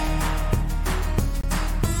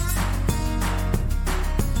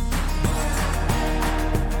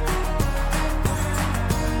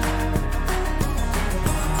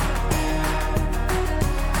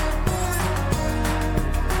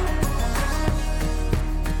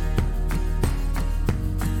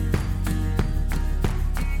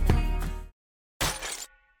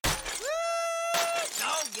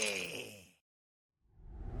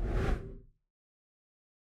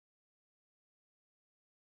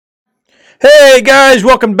Hey guys,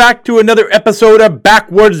 welcome back to another episode of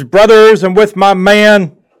Backwoods Brothers. I'm with my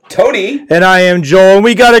man Tony. And I am Joel. And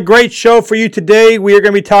we got a great show for you today. We are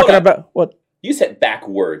going to be talking about what? You said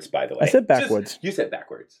backwards, by the way. I said backwards. You said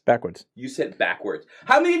backwards. Backwards. You said backwards.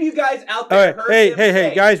 How many of you guys out there heard him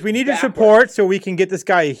Hey, guys, we need your support so we can get this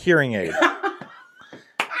guy a hearing aid.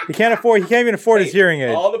 He can't even afford his hearing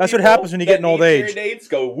aid. That's what happens when you get an old age. Hearing aids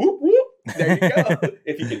go whoop whoop. There you go.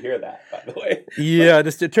 If you can hear that, by the way. Yeah,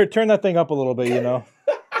 just turn that thing up a little bit,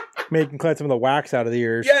 Maybe you can clean some of the wax out of the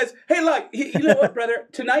ears. Yes. Hey, look, you know what, brother?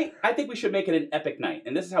 Tonight, I think we should make it an epic night.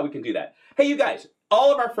 And this is how we can do that. Hey, you guys,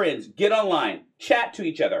 all of our friends, get online. Chat to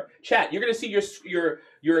each other. Chat. You're going to see your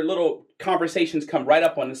little conversations come right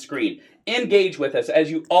up on the screen. Engage with us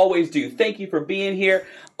as you always do. Thank you for being here.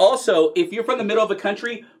 Also, if you're from the middle of the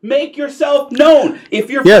country, make yourself known. If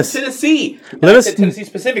you're from Tennessee, Tennessee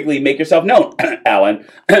specifically, make yourself known, Alan.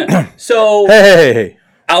 So, hey.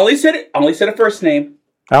 I only said a first name.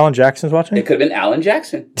 Alan Jackson's watching? It could have been Alan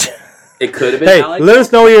Jackson. It could have been Alan Jackson.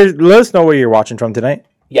 Let us know where you're watching from tonight.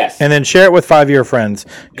 Yes. And then share it with 5 of your friends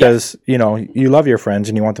because, you love your friends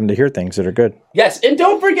and you want them to hear things that are good. Yes. And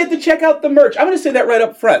don't forget to check out the merch. I'm going to say that right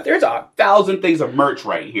up front. There's 1,000 things of merch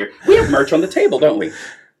right here. We have merch on the table, don't we?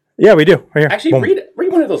 Yeah, we do. Right here. Actually,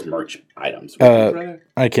 read one of those merch items.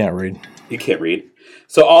 I can't read. You can't read?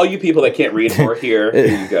 So all you people that can't read or hear,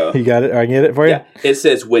 here you go. You got it? I can get it for you? Yeah. It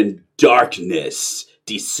says, when darkness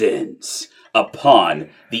descends upon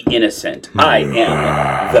the innocent, I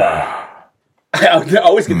am the... I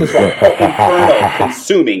always get this wrong. Inferno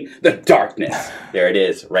consuming the darkness. There it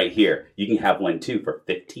is, right here. You can have one too for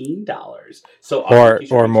 $15. So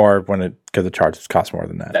or more because the charges cost more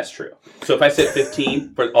than that. That's true. So if I said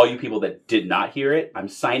 15 for all you people that did not hear it, I'm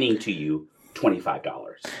signing to you $25.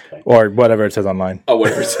 Okay? Or whatever it says online. Oh,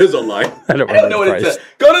 whatever it says online. I don't know what it says.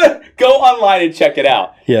 Go online and check it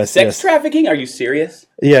out. Yes. Sex trafficking? Are you serious?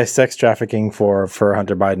 Yeah, sex trafficking for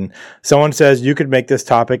Hunter Biden. Someone says you could make this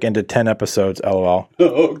topic into 10 episodes, LOL.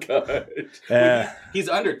 Oh, gosh. He's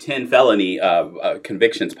under 10 felony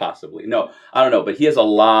convictions, possibly. No, I don't know, but he has a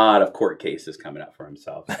lot of court cases coming up for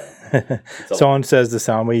himself. So Someone says the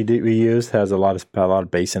sound we use has a lot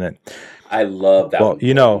of bass in it. I love that. Well,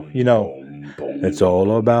 it's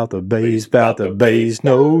all about the bass,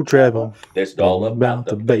 no treble. It's all about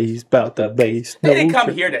the bass, no They didn't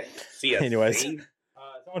come here to see us. Anyways.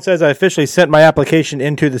 Someone says I officially sent my application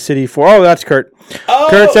into the city for... Oh, that's Kurt. Oh!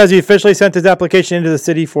 Kurt says he officially sent his application into the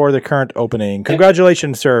city for the current opening.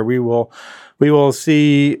 Congratulations, sir. We will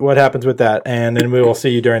see what happens with that, and then we will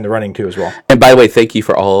see you during the running too as well. And by the way, thank you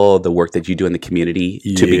for all the work that you do in the community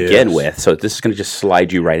to begin with. So this is going to just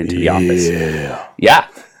slide you right into the office. Yeah.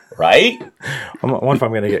 Right? I wonder if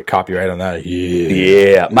I'm going to get copyright on that.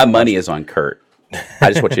 Yeah. My money is on Kurt. I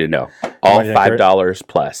just want you to know. All $5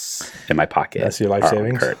 plus in my pocket. That's your life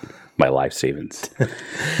savings? Kurt. My life savings.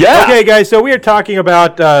 Yeah. Okay, guys. So we are talking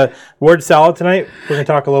about word salad tonight. We're going to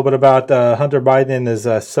talk a little bit about Hunter Biden and his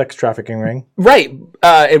sex trafficking ring. Right.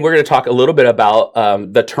 And we're going to talk a little bit about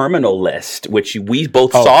the terminal list, which we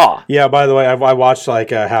both saw. Yeah. By the way, I watched like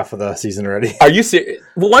half of the season already. Are you serious?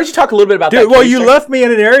 Well, why don't you talk a little bit about that? Well, you left me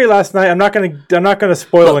in an area last night. I'm not going to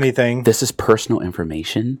spoil anything. This is personal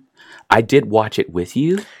information. I did watch it with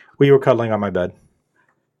you. We were cuddling on my bed.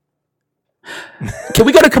 Can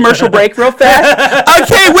we go to commercial break real fast?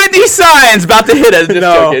 Okay, Whitney Signs about to hit us.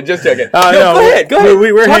 Just joking. Go ahead.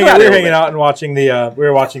 We were hanging out and watching the.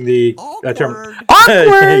 Awkward.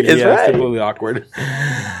 Is right. Completely awkward.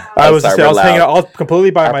 I was hanging out all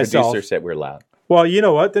completely by myself. Producer said we're loud. Well, you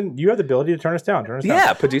know what? Then you have the ability to turn us down.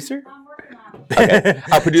 Yeah, producer. Okay.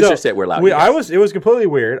 Our producer said we're loud. It was completely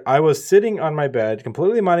weird. I was sitting on my bed,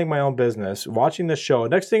 completely minding my own business, watching the show.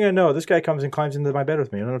 Next thing I know, this guy comes and climbs into my bed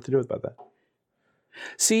with me. I don't know what to do about that.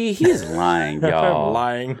 See, he is lying, y'all. I'm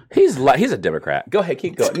lying. He's a Democrat. Go ahead,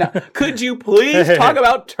 keep going. Now, could you please talk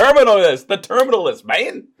about terminalist? The terminalist,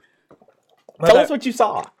 man. Tell us what you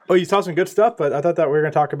saw. Oh, you saw some good stuff, but I thought that we were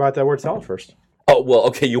going to talk about that word salad first. Oh well,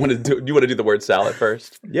 okay. You want to do the word salad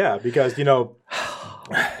first? Yeah, because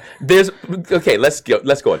there's okay. Let's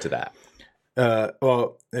go into that.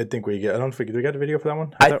 Well, I think we get. I don't know if we got a video for that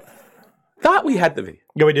one. I thought we had the video.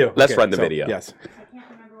 Yeah, we do. Let's run the video. Yes.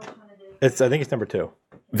 I think it's number 2.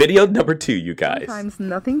 Video number 2, you guys. Sometimes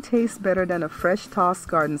nothing tastes better than a fresh tossed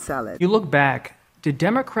garden salad. You look back, did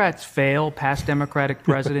Democrats fail, past Democratic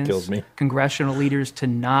presidents, Kills me. congressional leaders, to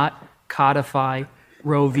not codify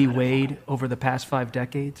Roe v. Wade over the past 5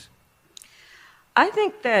 decades? I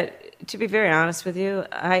think that, to be very honest with you,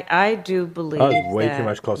 I do believe that was way too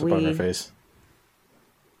much close-up on her face.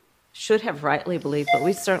 Should have rightly believed, but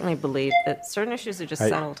we certainly believe that certain issues are just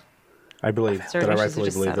settled. I believe Certain that I issues are rightfully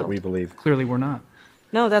just believe that settled. we believe. Clearly, we're not.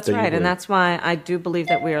 No, that's That you right, believe. and that's why I do believe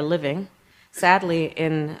that we are living, sadly,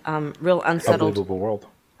 in real unsettled Unbelievable world.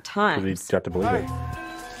 We times. got to believe it.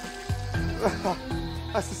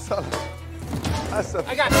 That's a solid.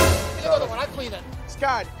 I got it. Another one. I clean it.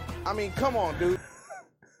 Scott, I mean, come on, dude.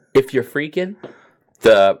 If you're freaking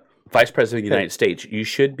the Vice President of the United States, you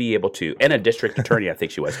should be able to, and a district attorney, I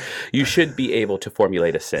think she was, you should be able to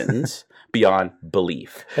formulate a sentence beyond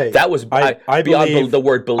belief. Hey, that was I beyond believe, the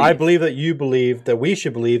word belief. I believe that you believe that we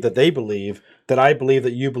should believe that they believe that I believe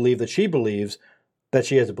that you believe that she believes that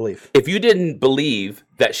she has a belief. If you didn't believe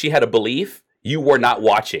that she had a belief, you were not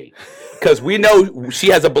watching. Because we know she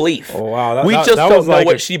has a belief. Oh, wow. We just don't know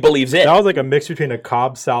what she believes in. That was like a mix between a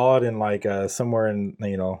Cobb salad and like somewhere in,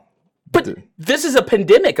 But this is a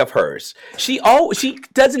pandemic of hers. She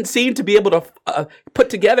doesn't seem to be able to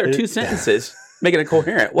put together two sentences, making it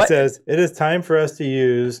coherent. What? It says, it is time for us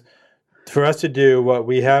to do what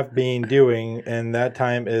we have been doing, and that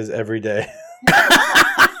time is every day.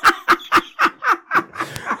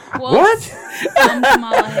 What? From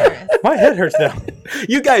Kamala Harris. My head hurts now.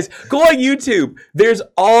 You guys, go on YouTube. There's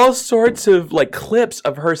all sorts of like clips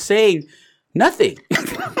of her saying nothing.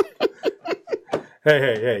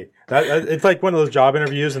 Hey. It's like one of those job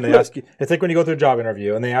interviews, and they ask you, it's like when you go through a job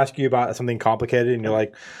interview, and they ask you about something complicated, and you're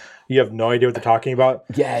like, you have no idea what they're talking about.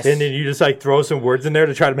 Yes. And then you just like throw some words in there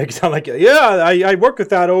to try to make it sound like, yeah, I worked with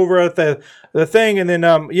that over at the thing. And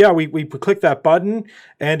then, we clicked that button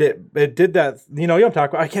and it did that, you know what I'm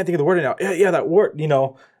talking about. I can't think of the word now. Yeah, that word,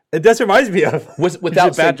 it just reminds me of.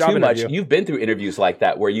 Without saying too much, interview. you've been through interviews like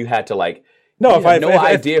that where you had to like, no, you have no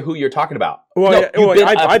idea who you're talking about. Well,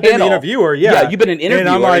 I've been the interviewer. Yeah, you've been an interviewer. And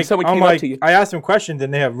I'm like, someone came up to you. I ask them questions,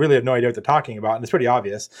 and they really have no idea what they're talking about, and it's pretty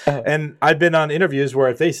obvious. And I've been on interviews where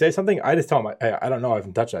if they say something, I just tell them, hey, I don't know, I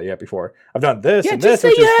haven't touched that yet before. I've done this and this,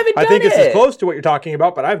 which I think it's as close to what you're talking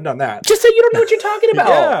about, but I've done that. Just say you don't know what you're talking about.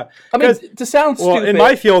 Yeah, I mean, to sound stupid. Well, in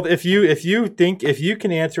my field, if you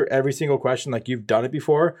can answer every single question like you've done it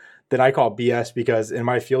before, then I call BS, because in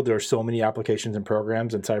my field there are so many applications and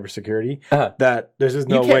programs in cybersecurity that there's just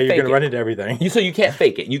no way you're going to run into everything. So you can't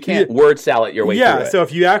fake it. You can't word salad your way through it. Yeah, so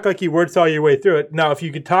if you act like you word salad your way through it. Now, if you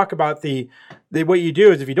could talk about the what you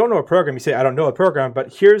do is if you don't know a program, you say, I don't know a program,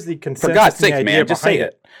 but here's the consensus. For God's sake, man, man, just say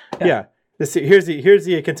it. Yeah. Here's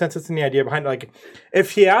the consensus and the idea behind it. Like, if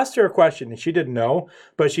she asked her a question and she didn't know,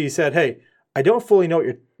 but she said, hey, I don't fully know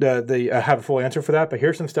what have a full answer for that, but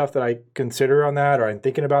here's some stuff that I consider on that, or I'm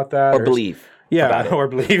thinking about that. Or believe. Yeah, or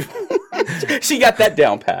believe. She got that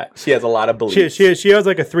down pat. She has a lot of belief. She has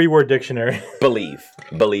like a 3-word dictionary. Believe,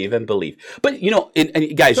 and believe. But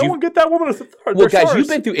and guys, someone get that woman a third. Well, guys, you've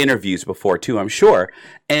been through interviews before too, I'm sure,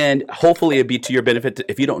 and hopefully it'd be to your benefit.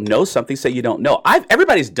 If you don't know something, say you don't know.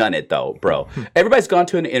 Everybody's done it though, bro. Everybody's gone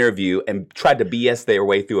to an interview and tried to BS their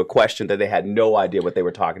way through a question that they had no idea what they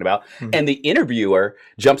were talking about, and the interviewer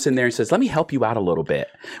jumps in there and says, "Let me help you out a little bit."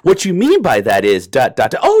 What you mean by that is ...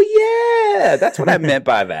 Oh yeah, that's what I meant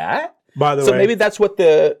by that. By the way, so maybe that's what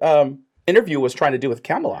the interview was trying to do with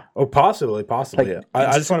Kamala. Oh, possibly. Like,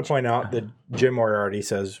 I just want to point out that Jim Moriarty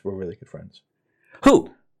says we're really good friends.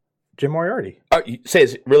 Who? Jim Moriarty.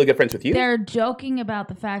 Says really good friends with you? They're joking about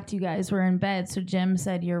the fact you guys were in bed, so Jim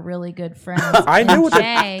said you're really good friends. I knew what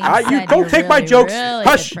you don't take my jokes. Really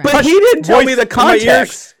Hush, but he didn't tell me the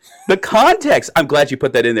context. The context. I'm glad you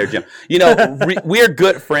put that in there, Jim. We're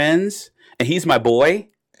good friends, and he's my boy.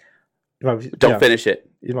 Don't finish it.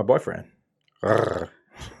 He's my boyfriend.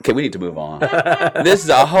 Okay, we need to move on. This is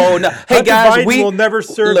a whole. Hey Hunter guys, Biden will never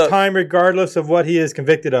serve time regardless of what he is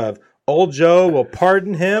convicted of. Old Joe will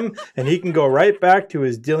pardon him, and he can go right back to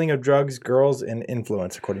his dealing of drugs, girls, and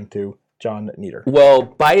influence, according to John Nieder. Well,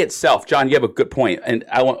 by itself, John, you have a good point, and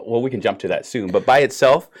we can jump to that soon. But by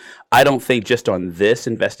itself, I don't think just on this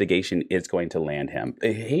investigation it's going to land him.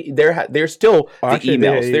 There's still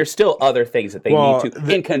emails. There's still other things that they need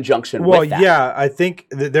to in conjunction with that. Well, yeah, I think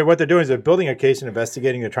what they're doing is they're building a case and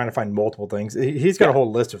investigating. They're trying to find multiple things. He's got a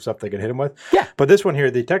whole list of stuff they can hit him with. Yeah. But this one here,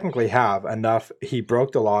 they technically have enough. He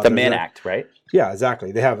broke the law. The Mann Act, right? Yeah,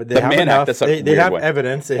 exactly. They have enough. They have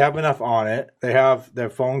evidence. They have enough on it. They have their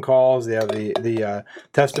phone calls. They have the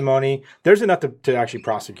testimony. There's enough to actually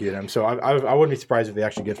prosecute him. So I wouldn't be surprised if he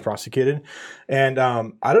actually gets prosecuted. And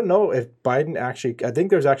I don't know if Biden actually. I think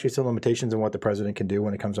there's actually some limitations on what the president can do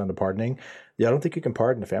when it comes down to pardoning. Yeah, I don't think you can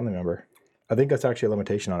pardon a family member. I think that's actually a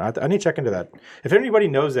limitation on it. I need to check into that. If anybody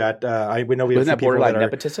knows that, we know we have some people that are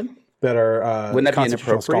nepotism. That are wouldn't that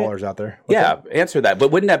constitutional be inappropriate? Scholars out there. Answer that. But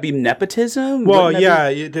wouldn't that be nepotism? Well,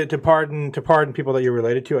 to pardon people that you're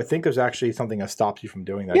related to, I think there's actually something that stops you from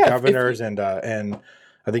doing that. Governors and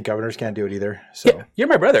I think governors can't do it either. So yeah, you're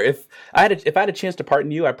my brother. If I had a chance to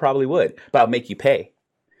pardon you, I probably would. But I'll make you pay.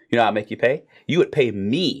 You know how I'll make you pay? You would pay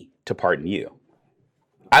me to pardon you.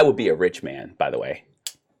 I would be a rich man, by the way.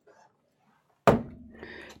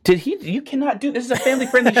 You cannot do this. Is a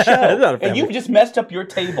family-friendly show. And you've just messed up your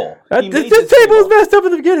table. This table was messed up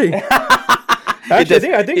at the beginning.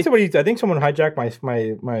 Actually, I think someone hijacked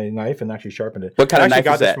my knife and actually sharpened it. What kind of knife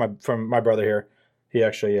got is that? This from my brother here. He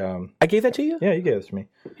actually I gave that to you? Yeah, you gave this to me.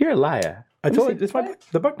 You're a liar. I told you it's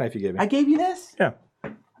the buck knife you gave me. I gave you this? Yeah.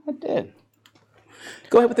 I did.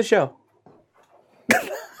 Go ahead with the show.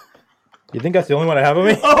 You think that's the only one I have on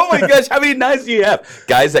me? Oh my gosh, how many knives do you have?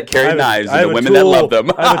 Guys that carry knives and the women that love them.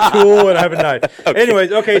 I have a tool and I have a knife. Okay.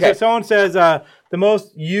 Anyways, okay, so someone says the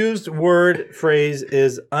most used word phrase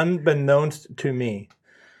is unbeknownst to me.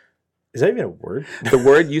 Is that even a word? The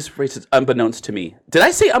word used phrase is unbeknownst to me. Did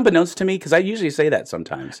I say unbeknownst to me? Because I usually say that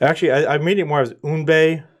sometimes. Actually, I'm reading it more as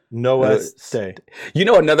unbe noeste. You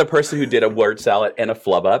know another person who did a word salad and a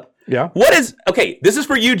flub up? Yeah. Okay, this is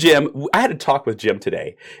for you, Jim. I had a talk with Jim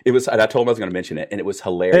today. And I told him I was going to mention it, and it was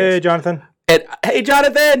hilarious. Hey, Jonathan. Hey,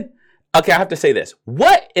 Jonathan. Okay, I have to say this.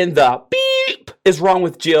 What in the beep is wrong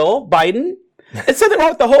with Jill Biden? It's something wrong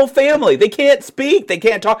with the whole family. They can't speak. They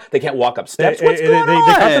can't talk. They can't walk up steps. What's going on? They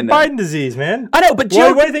got the Biden disease, man. I know, but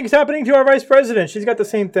Jill... What do you think is happening to our vice president? She's got the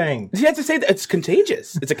same thing. She has to say that it's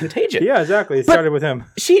contagious. It's a contagion. Yeah, exactly. It started with him.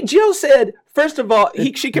 Jill said, first of all,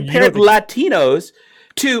 she compared Latinos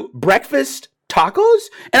to breakfast tacos.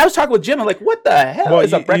 And I was talking with Jim. I'm like, what the hell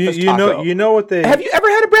is a breakfast taco? You know what they... Have you ever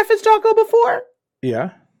had a breakfast taco before?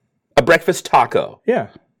 Yeah. A breakfast taco? Yeah.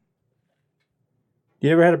 You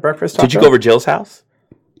ever had a breakfast taco? Did you go over Jill's house?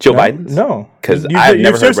 Jill Biden's? No. Because I've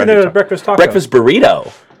never heard of breakfast taco. Breakfast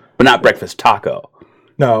burrito, but not breakfast taco.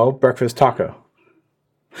 No, breakfast taco.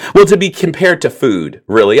 Well, to be compared to food,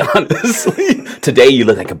 really, honestly. Today you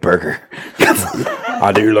look like a burger.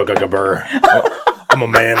 I do look like a burger. I'm a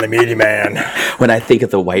manly, meaty man. When I think of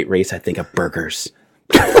the white race, I think of burgers.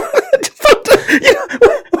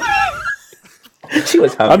 She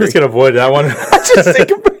was hungry. I'm just going to avoid that one.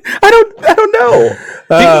 I don't know.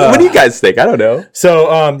 What do you guys think? I don't know.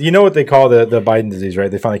 So, you know what they call the Biden disease, right?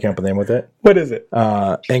 They finally came up with a name with it. What is it?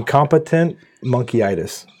 Incompetent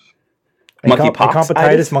monkeyitis. Monkeypox?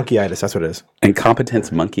 Incompetitis monkeyitis. That's what it is. Incompetence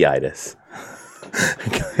monkeyitis.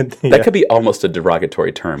 That could be almost a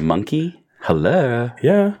derogatory term. Monkey? Hello.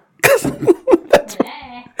 Yeah.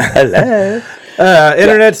 Hello.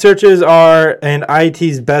 Internet searches are an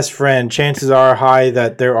IT's best friend. Chances are high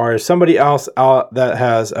that there are somebody else out that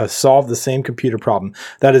has solved the same computer problem.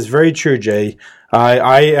 That is very true, Jay.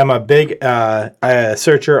 I am a big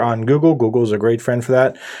searcher on Google. Google's a great friend for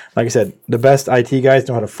that. Like I said, the best IT guys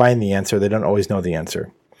know how to find the answer. They don't always know the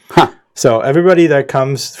answer. Huh. So everybody that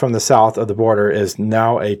comes from the south of the border is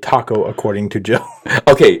now a taco, according to Jill.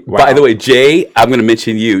 Okay, wow. By the way, Jay, I'm going to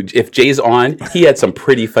mention you. If Jay's on, he had some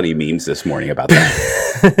pretty funny memes this morning about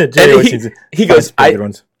that. Jay he goes,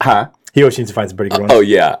 huh? He always needs to find some pretty good ones. Oh,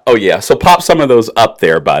 yeah. So pop some of those up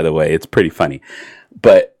there, by the way. It's pretty funny.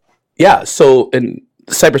 But, yeah, so in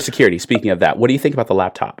cybersecurity, speaking of that, what do you think about the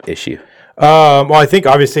laptop issue? Well, I think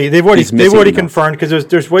obviously they've already confirmed, because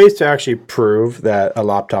there's ways to actually prove that a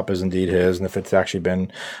laptop is indeed his, and if it's actually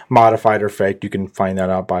been modified or faked, you can find that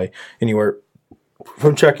out by anywhere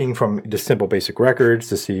from checking from just simple basic records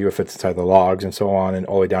to see if it's inside the logs and so on, and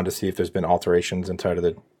all the way down to see if there's been alterations inside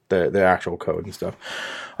of the actual code and stuff.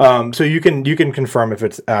 So you can confirm if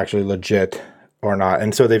it's actually legit or not,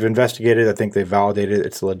 and so they've investigated. I think they validated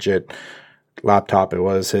it's legit laptop. It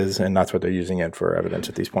was his, and that's what they're using it for evidence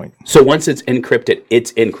at this point. So once it's encrypted,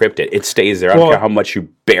 it stays there. I don't care how much you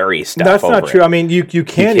bury stuff. That's not true. I mean, you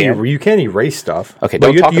can erase stuff. Okay,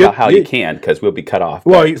 don't talk about how you can, because we'll be cut off.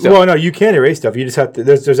 Well, no, you can erase stuff. You just have to.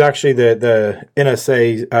 There's actually the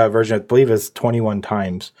NSA version, I believe, is 21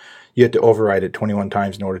 times. You have to override it 21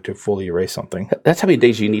 times in order to fully erase something. That's how many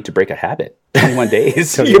days you need to break a habit. 21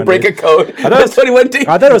 days. You break a code. That's 21 days.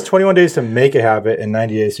 I thought it was 21 days to make a habit and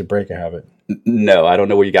 90 days to break a habit. No, I don't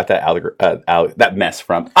know where you got that mess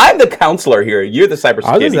from. I'm the counselor here. You're the cybersecurity.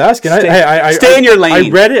 I was just asking. Stay in your lane.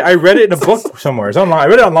 I read it in a book somewhere. It's online. I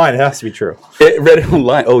read it online. It has to be true. Read it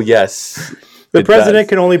online. Oh, yes. The president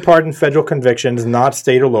can only pardon federal convictions, not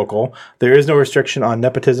state or local. There is no restriction on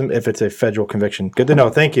nepotism if it's a federal conviction. Good to know.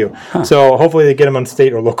 Thank you. Huh. So hopefully they get him on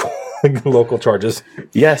state or local charges.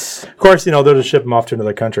 Yes. Of course, they'll just ship him off to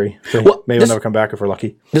another country. So maybe he'll never come back if we're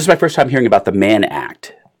lucky. This is my first time hearing about the Mann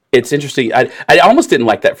Act. It's interesting. I almost didn't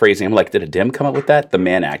like that phrasing. I'm like, did a Dem come up with that? The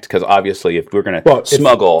Mann Act. Because obviously if we're going to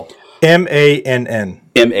smuggle. M-A-N-N.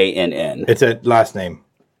 M-A-N-N. It's a last name.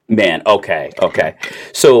 Man, okay.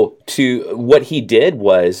 So what he did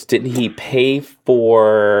was, didn't he pay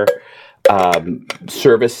for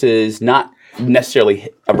services not necessarily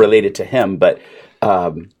related to him, but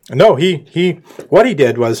no, what he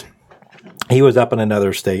did was he was up in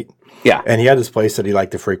another state. Yeah, and he had this place that he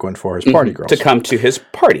liked to frequent for his party girls to come to his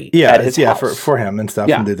party. Yeah, at his house. for him and stuff.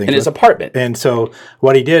 Yeah, and do things in his apartment. And so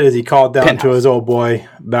what he did is he called down to his old boy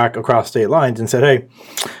back across state lines and said, "Hey,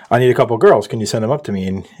 I need a couple girls. Can you send them up to me?"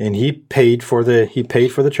 And he paid for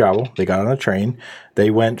the travel. They got on a train. They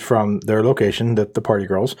went from their location, the party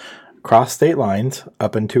girls, crossed state lines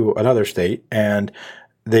up into another state, and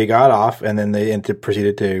they got off. And then they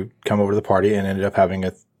proceeded to come over to the party and ended up having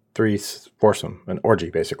a foursome, an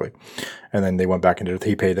orgy, basically. And then they went back and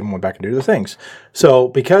he paid them, went back and did the things. So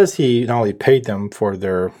because he not only paid them for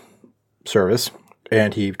their service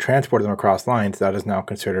and he transported them across lines, that is now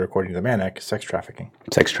considered, according to the Mann Act, sex trafficking.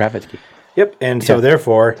 Sex trafficking. Yep. And so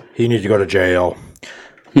therefore, he needs to go to jail.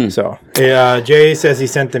 So Jay says he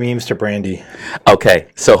sent the memes to Brandy. Okay.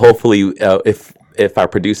 So hopefully if our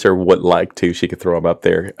producer would like to, she could throw them up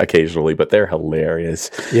there occasionally, but they're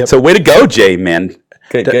hilarious. Yep. So way to go, Jay, man.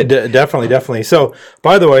 Good. Definitely. So,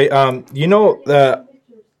 by the way,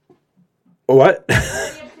 what?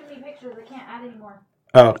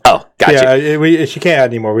 Oh, gotcha. Yeah, she can't add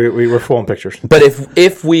anymore. We're full in pictures. But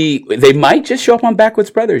if they might just show up on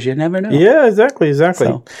Backwoods Brothers. You never know. Yeah, exactly.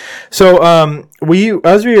 So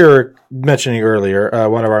as we were mentioning earlier,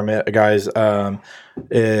 one of our guys,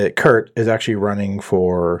 Kurt, is actually running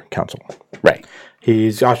for council. Right.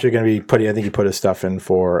 He's actually going to be I think he put his stuff in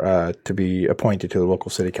for to be appointed to the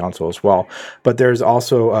local city council as well. But there's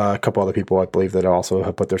also a couple other people, I believe, that also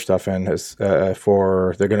have put their stuff in as they're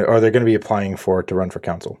going to be applying to run for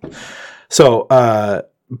council. So,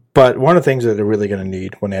 but one of the things that they're really going to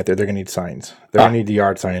need when they're going to need signs. They're going to need the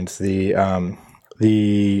yard signs, to be able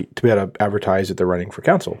to advertise that they're running for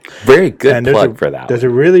council. Very good plug for that. There's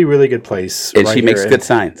a really, really good place. And she makes good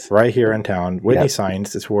signs. Right here in town. Whitney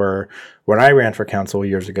Signs is where, when I ran for council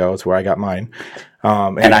years ago, it's where I got mine.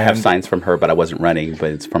 And I have signs from her, but I wasn't running,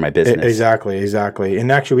 but it's for my business. Exactly.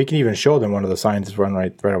 And actually, we can even show them one of the signs that's run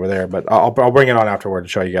right over there. But I'll bring it on afterward to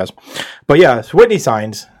show you guys. But yeah, it's Whitney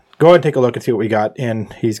Signs. Go ahead and take a look and see what we got.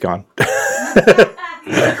 And he's gone.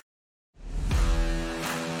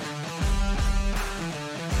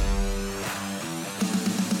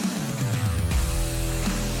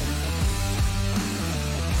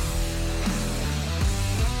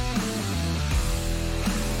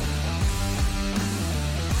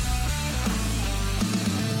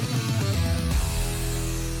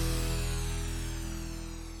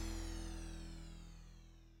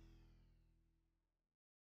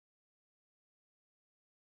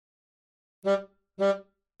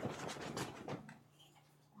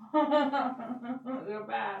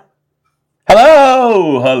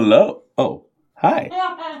 Hello. Oh, hi.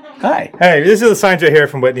 Hey, this is the signs right here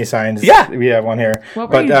from Whitney Signs. Yeah, we have one here. What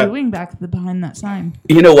were you doing behind that sign?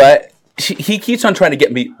 You know what? He keeps on trying to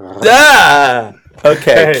get me.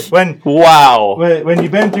 Okay. Hey, when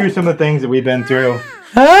you've been through some of the things that we've been through,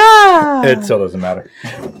 it still doesn't matter.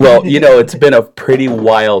 Well, it's been a pretty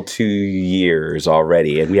wild 2 years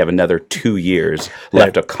already, and we have another 2 years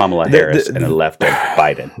left of Kamala Harris and left of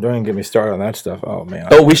Biden. Don't even get me started on that stuff. Oh, man.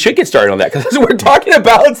 Oh, we should get started on that because that's what we're talking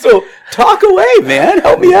about. So talk away, man.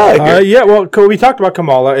 Help me out here. Yeah, well, we talked about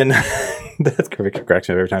Kamala, and that's correct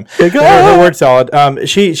every time. Her word salad.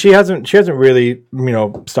 She hasn't really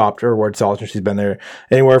stopped her word salad since she's been there.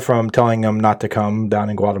 Anywhere from telling them not to come down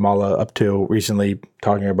in Guatemala up to recently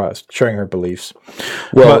talking about sharing her beliefs.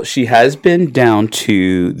 Well, she has been down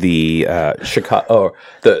to the Chicago,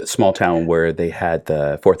 the small town where they had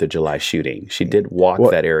the 4th of July shooting. She did walk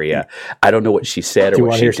that area. I don't know what she said or what she did. Do you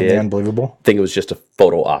want to hear something unbelievable? I think it was just a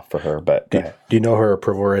photo op for her. But do you know her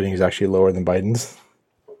approval rating is actually lower than Biden's?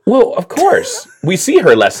 Well, of course. We see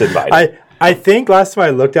her less than Biden. I think last time I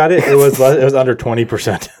looked at it, it was under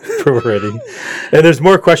 20% approval rating. And there's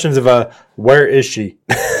more questions of where is she?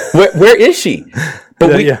 Where is she?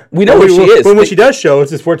 But we know where she is. When she does show, it's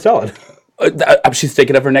this word salad. She's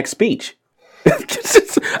thinking of her next speech.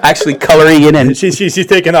 Actually coloring in and she's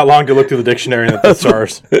taking that long to look through the dictionary and the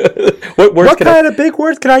thesaurus. What kind of big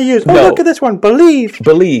words can I use? Oh, look at this one. Believe.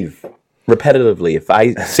 Repetitively. If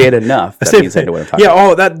I say it enough, that means I know what I'm talking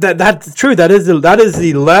about. That's true. That is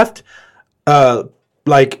the left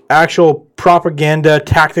actual propaganda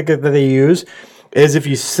tactic that they use. Is if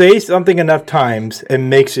you say something enough times, it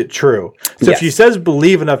makes it true. So if she says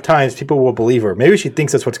believe enough times, people will believe her. Maybe she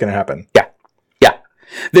thinks that's what's going to happen. Yeah.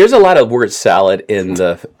 There's a lot of word salad in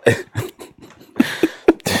the... I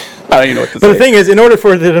don't even know what to say. But the thing is, in order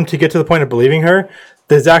for them to get to the point of believing her,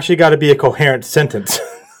 there's actually got to be a coherent sentence.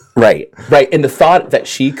 Right. And the thought that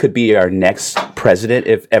she could be our next president,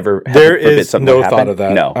 if ever there is no thought of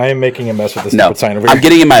that. No, I am making a mess with this stupid sign over here. I'm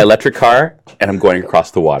getting in my electric car and I'm going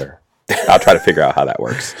across the water. I'll try to figure out how that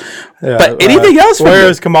works. Yeah, but anything else? Where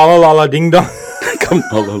is Kamala Lala Ding Dong?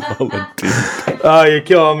 Kamala Lala Ding Dong. Oh, you're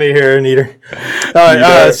killing me here, Neater. All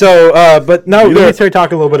right. But now let me start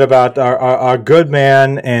talking a little bit about our good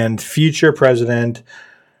man and future president,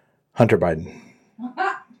 Hunter Biden.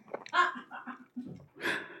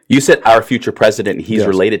 You said our future president. He's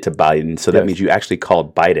related to Biden, so that means you actually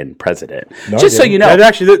called Biden president. No, just so you know.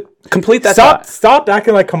 Complete that thought. Stop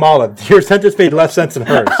acting like Kamala. Your sentence made less sense than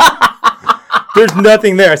hers. There's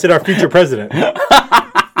nothing there. I said our future president.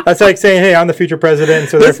 That's like saying, hey, I'm the future president,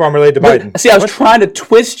 so therefore I'm related to Biden. See, I was trying to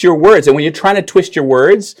twist your words, and when you're trying to twist your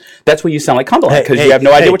words, that's when you sound like Kamala, because you have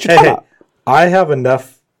no idea what you're talking about. I have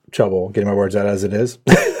enough trouble getting my words out as it is.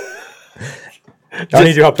 I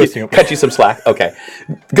need your help twisting them. Cut you some slack. Okay.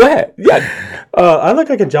 Go ahead. Yeah. I look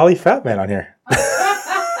like a jolly fat man on here.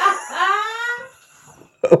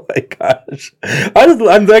 Oh my gosh!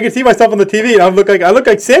 I can see myself on the TV, and I look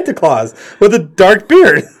like Santa Claus with a dark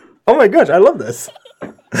beard. Oh my gosh, I love this.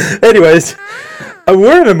 Anyways,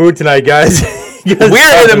 we're in a mood tonight, guys.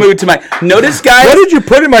 We're in a mood tonight. Notice, guys. What did you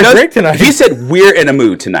put in my drink tonight? He said we're in a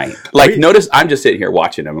mood tonight. Like, notice I'm just sitting here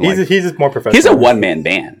watching him. He's just more professional. He's a one-man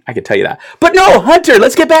band. I can tell you that. But no, Hunter.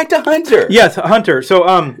 Let's get back to Hunter. Yes, Hunter. So,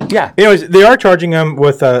 yeah. Anyways, they are charging him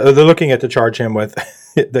with. They're looking at to charge him with.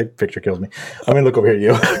 The picture kills me. I'm gonna look over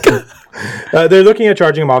here at you. They're looking at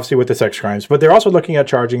charging him obviously with the sex crimes, but they're also looking at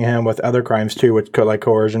charging him with other crimes too, with like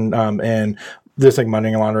coercion and this like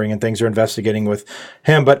money laundering and things. They're investigating with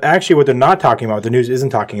him. But actually, what they're not talking about, the news isn't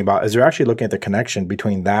talking about, is they're actually looking at the connection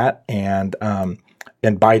between that and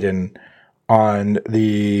Biden on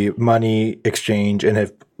the money exchange, and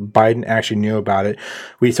if Biden actually knew about it.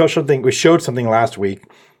 We showed something last week.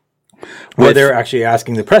 Where they're actually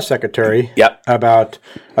asking the press secretary about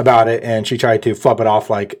it, and she tried to flub it off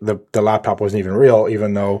like the laptop wasn't even real,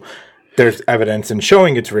 even though there's evidence and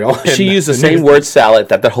showing it's real. She used the same word salad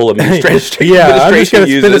that the whole administration I'm just going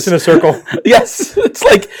to spin this in a circle. Yes. It's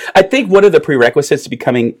like, I think one of the prerequisites to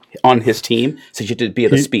becoming on his team is you have to be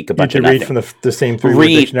able to speak a bunch of nothing. Read from the same three-word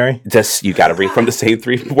dictionary? You got to read from the same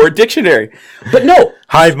three-word dictionary. But no.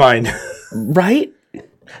 Hive mind. Right?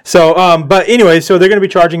 So, but anyway, so they're going to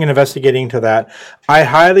be charging and investigating to that. I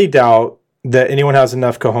highly doubt that anyone has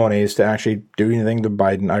enough cojones to actually do anything to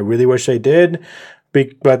Biden. I really wish they did,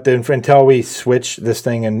 but then until we switch this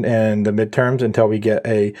thing in the midterms, until we get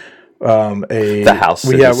the House,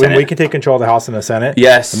 when we can take control of the House and the Senate,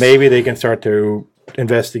 yes, maybe they can start to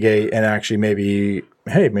investigate and actually maybe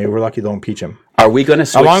we're lucky they'll impeach him. Are we going to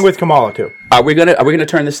switch along with Kamala too? Are we going to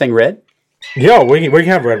turn this thing red? Yeah, we can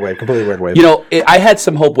have red wave, completely red wave. You know, I had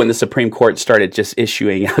some hope when the Supreme Court started just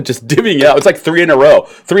issuing out, just divvying out. It's like 3 in a row.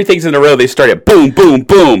 3 things in a row. They started boom, boom,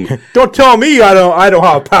 boom. Don't tell me I don't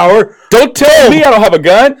have power. Don't tell me I don't have a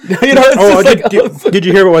gun. You know, did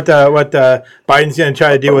you hear what Biden's going to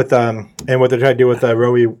try to do with and what they're trying to do with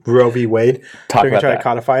Roe v. Wade? They're going to try to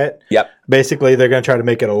codify it. Yep. Basically, they're going to try to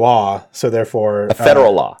make it a law. So therefore, a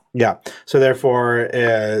federal law. Yeah. So therefore,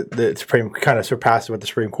 the Supreme kind of surpassed what the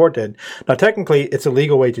Supreme Court did. Now, technically, it's a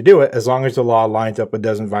legal way to do it as long as the law lines up and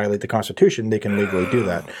doesn't violate the Constitution. They can legally do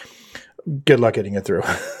that. Good luck getting it through.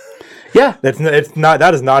 Yeah,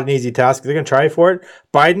 that is not an easy task. They're going to try for it.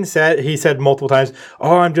 Biden said multiple times,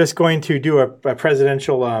 "Oh, I'm just going to do a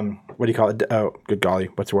presidential what do you call it? Oh, good golly,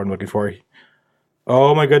 what's the word I'm looking for?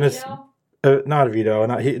 Oh my goodness, not a veto,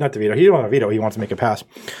 not the veto. He didn't want a veto. He wants to make it pass.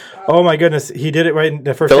 Oh my goodness, he did it right in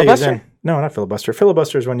the first day he was in. No, not filibuster.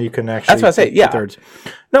 Filibuster is when you can actually. That's what I say. Yeah. Thirds.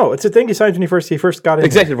 No, it's a thing he signed when he first got in.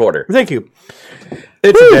 Executive order. Thank you.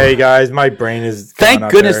 It's a day, guys. My brain is.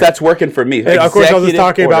 Thank goodness that's working for me. Hey, of course, I was just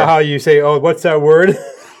talking about how you say, "Oh, what's that word?"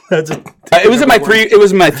 It was in my It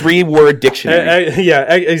was in my 3-word dictionary.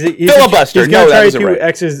 Filibuster. He's going to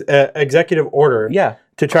try to executive order. Yeah.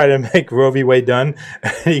 To try to make Roe v. Wade done,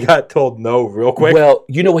 and he got told no real quick. Well,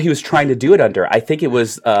 you know what he was trying to do it under? I think it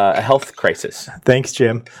was a health crisis. Thanks,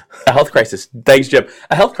 Jim. A health crisis. Thanks, Jim.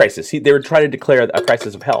 A health crisis. They were trying to declare a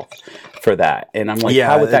crisis of health for that, and I'm like,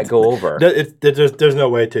 how would that go over? There's no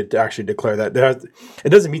way to actually declare that. It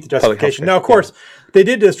doesn't meet the justification. Now, of course, they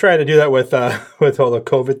did just try to do that with all the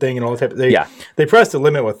COVID thing and all the type. They pressed the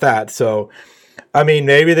limit with that, so. I mean,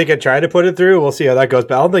 maybe they could try to put it through. We'll see how that goes.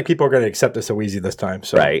 But I don't think people are going to accept it so easy this time.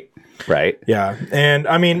 So. Right. Yeah. And,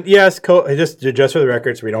 I mean, yes, just for the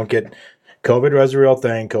record, so we don't get COVID was a real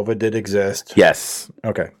thing. COVID did exist. Yes.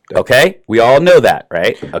 Okay. We all know that,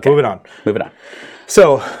 right? Okay. Moving on.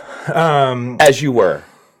 So, as you were.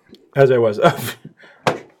 As I was.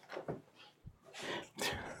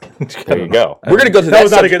 There you go. We're going to go to that. That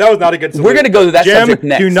was not a good salute. We're going to go to that Jim, subject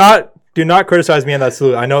next. Do not criticize me on that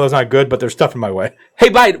salute. I know that's not good, but there's stuff in my way. Hey,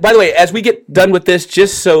 by the way, as we get done with this,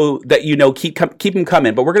 just so that you know, keep them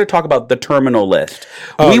coming. But we're going to talk about the terminal list.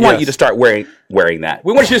 We want you to start wearing that.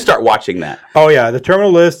 We want you to start watching that. Oh yeah, the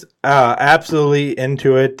terminal list. Absolutely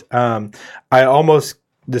into it. I almost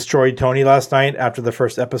destroyed Tony last night after the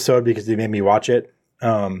first episode because he made me watch it.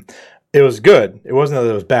 It was good. It wasn't that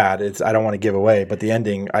it was bad. I don't want to give away, but the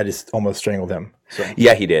ending, I just almost strangled him. So.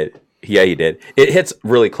 Yeah, he did. Yeah, you did. It hits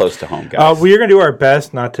really close to home, guys. We're going to do our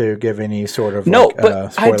best not to give any sort of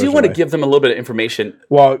but I do want to give them a little bit of information.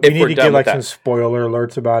 Well, we need to give some spoiler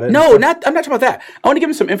alerts about it. No, I'm not talking about that. I want to give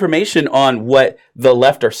them some information on what the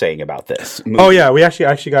left are saying about this movie. Oh yeah, we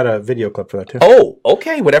actually got a video clip for that too. Oh,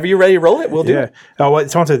 okay. Whenever you're ready to roll it, we'll do it.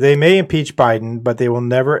 Someone said they may impeach Biden, but they will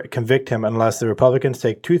never convict him unless the Republicans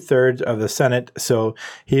take 2/3 of the Senate. So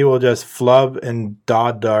he will just flub and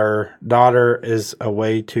daughter is a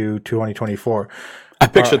way to 2024. I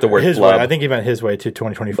pictured the word flub. I think he meant his way to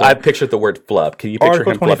 2024. I pictured the word flub. Can you picture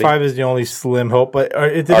Article him 25 is the only slim hope. But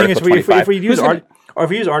the thing is, if we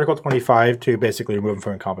use Article 25 to basically remove him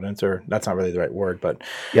from incompetence, or that's not really the right word, but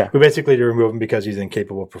we basically to remove him because he's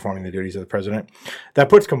incapable of performing the duties of the president. That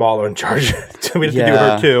puts Kamala in charge. So we have to do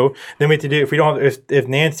her too. Then we have to do if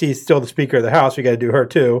Nancy's still the Speaker of the House, we got to do her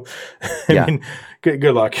too. I mean,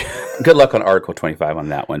 good luck. Good luck on Article 25 on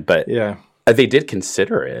that one. But they did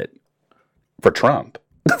consider it for Trump.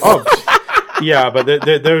 Oh, yeah, but they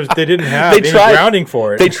didn't have any grounding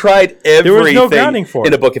for it. They tried everything. There was no grounding for it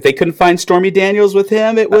in a book. If they couldn't find Stormy Daniels with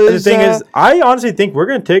him, it was. The thing is, I honestly think we're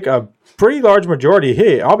going to take a pretty large majority.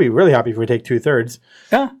 Hey, I'll be really happy if we take 2/3.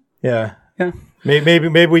 Yeah.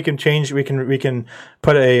 Maybe we can change. We can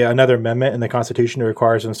put another amendment in the Constitution to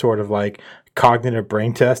require some sort of like cognitive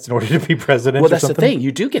brain test in order to be president. Well, that's the thing.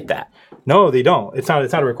 You do get that. No, they don't. It's not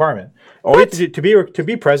a requirement. All you have to do, to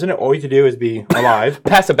be president, all you have to do is be alive.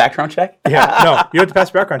 Pass a background check. Yeah, no, you have to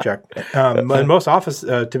pass a background check. In most office,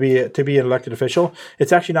 to be an elected official,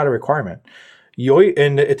 it's actually not a requirement.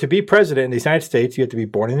 To be president in the United States, you have to be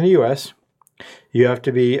born in the U.S. You have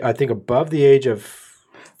to be, I think, above the age of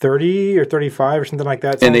 30 or 35 or something like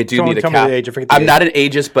that. And they do need a cap. I'm not an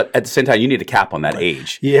ageist, but at the same time, you need a cap on that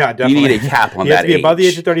age. Yeah, definitely. You need a cap on that age. You have to be above the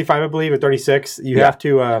age of 35, I believe, or 36. You have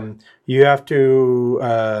to,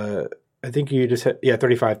 I think you just hit,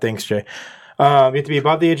 35. Thanks, Jay. You have to be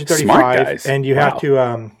above the age of 35. Smart guys. And you have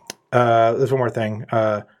to, there's one more thing.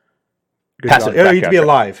 You have to be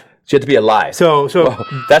alive. You have to be alive. So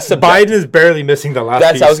that's Biden is barely missing the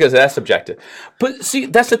last piece. I was going to say, that's subjective. But see,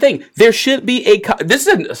 that's the thing. There should be this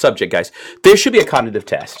is a subject, guys. There should be a cognitive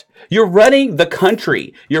test. You're running the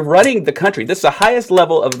country. This is the highest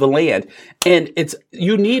level of the land. And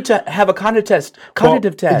you need to have a cognitive test.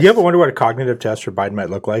 Do you ever wonder what a cognitive test for Biden might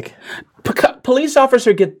look like? Police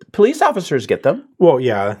officers get them. Well,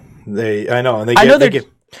 yeah. I know.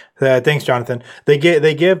 And thanks, Jonathan. They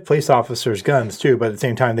give police officers guns too, but at the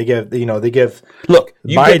same time they give look,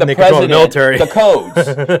 you Biden give the president the military the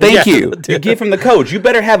codes. Thank you. You give him the codes. You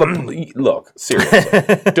better have look. Seriously,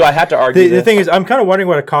 do I have to argue? The thing is, I'm kind of wondering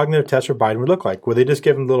what a cognitive test for Biden would look like. Would they just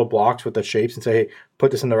give him little blocks with the shapes and say, "Hey,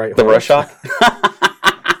 put this in the right"? The Rorschach.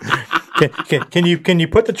 Can you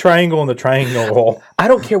put the triangle in the triangle hole? I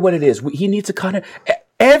don't care what it is. He needs a kind of.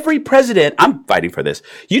 Every president, I'm fighting for this.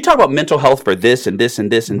 You talk about mental health for this and this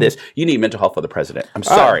and this and this. You need mental health for the president. I'm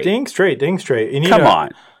sorry. Ding straight. You need Come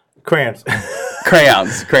on. Crayons.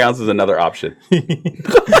 Crayons is another option.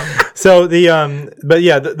 So but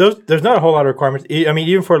yeah, there's not a whole lot of requirements. I mean,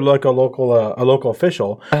 even for like a local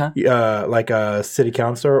official, like a city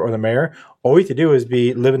councilor or the mayor, all you have to do is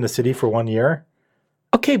live in the city for 1 year.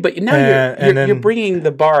 Okay, but now you're bringing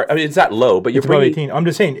the bar. I mean, it's not low, but you're bringing. 18. I'm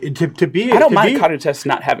just saying to be. I don't mind cognitive tests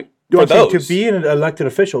not having. To be an elected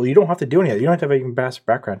official, you don't have to do anything. You don't have to even pass a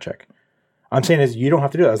background check. I'm saying is you don't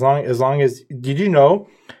have to do it as long as. Did you know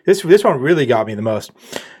this one really got me the most?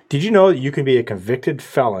 Did you know that you can be a convicted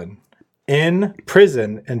felon in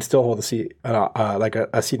prison and still hold a seat, like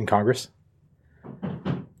a seat in Congress?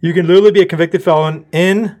 You can literally be a convicted felon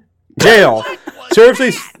in jail.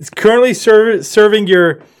 Currently serving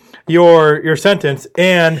your sentence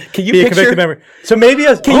and can you be picture, a convicted member. So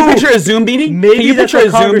can you picture a Zoom meeting? Maybe you that's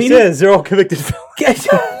what Congress is. They're all convicted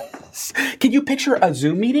felons. Can you picture a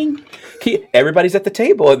Zoom meeting? Everybody's at the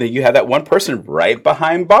table, and then you have that one person right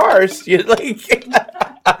behind bars. You're like,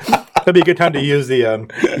 that'd be a good time to use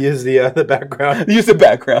the background. Use the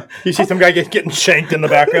background. You see some guy getting shanked in the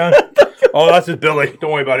background. Oh, that's just Billy.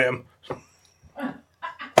 Don't worry about him.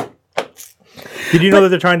 Did you know that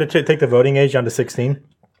they're trying to take the voting age down to 16?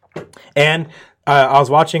 And I was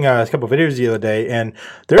watching a couple of videos the other day, and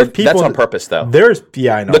there's people. That's on purpose, though.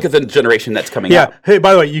 I know. Look at the generation that's coming up. Hey,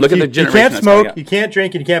 by the way, you can't smoke, you can't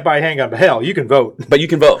drink, and you can't buy a handgun. But hell, you can vote. But you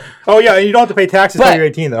can vote. Oh yeah, and you don't have to pay taxes until you're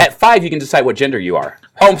 18, though. At 5, you can decide what gender you are.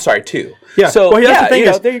 Oh, I'm sorry, 2. Yeah. So the thing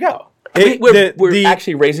is, there you go. We're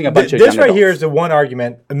actually raising a bunch of this right here is the one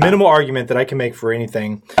argument, a minimal argument that I can make for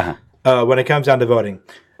anything when it comes down to voting.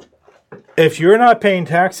 If you're not paying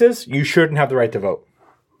taxes, you shouldn't have the right to vote.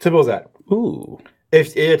 Simple as that. Ooh.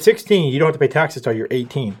 If at 16, you don't have to pay taxes until you're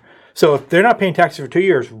 18. So if they're not paying taxes for 2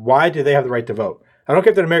 years, why do they have the right to vote? I don't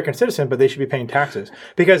care if they're an American citizen, but they should be paying taxes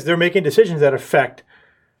because they're making decisions that affect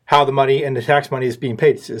how the money and the tax money is being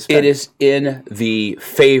paid. It is in the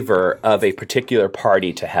favor of a particular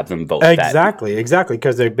party to have them vote. Exactly,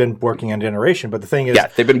 because they've been working on generation. But the thing is,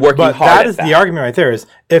 they've been working hard. That is the argument right there. Is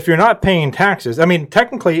if you're not paying taxes, I mean,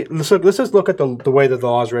 technically, let's just look at the way that the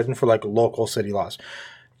law is written for like local city laws.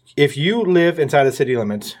 If you live inside the city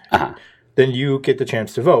limits, then you get the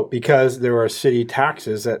chance to vote because there are city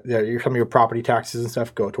taxes that some of your property taxes and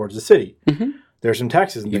stuff go towards the city. Mm-hmm. There's some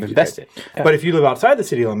taxes and you've invested. Yeah. But if you live outside the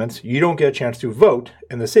city limits, you don't get a chance to vote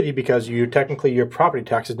in the city because technically your property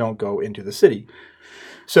taxes don't go into the city.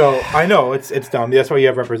 So I know it's dumb. That's why you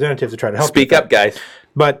have representatives to try to help. Speak up, guys.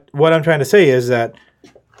 But what I'm trying to say is that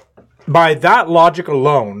by that logic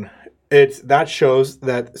alone, that shows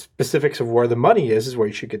that specifics of where the money is where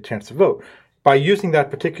you should get a chance to vote. By using that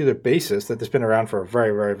particular basis that's been around for a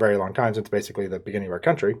very, very, very long time, since basically the beginning of our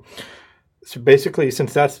country. So basically,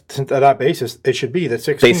 since that basis, it should be that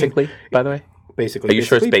 16. Basically, by the way? Basically. Are you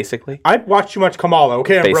sure it's basically? I watched too much Kamala.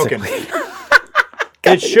 Okay, I'm broken.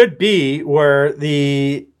 It should be where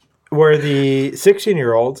the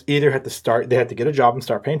 16-year-olds either they had to get a job and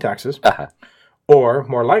start paying taxes, or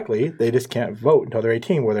more likely, they just can't vote until they're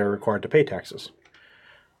 18 where they're required to pay taxes.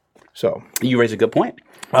 So you raise a good point.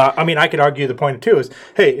 I mean, I could argue the point too is,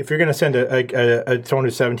 hey, if you're going to send someone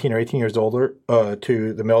who's 17 or 18 years older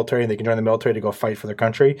to the military, and they can join the military to go fight for their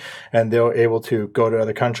country, and they're able to go to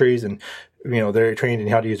other countries, and they're trained in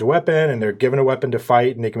how to use a weapon, and they're given a weapon to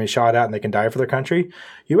fight, and they can be shot at, and they can die for their country.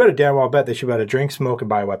 You better damn well bet they should be able to drink, smoke, and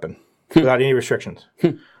buy a weapon without any restrictions.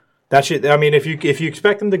 That should. I mean, if you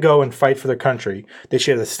expect them to go and fight for their country, they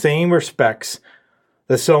should have the same respects.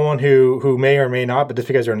 That someone who may or may not, but just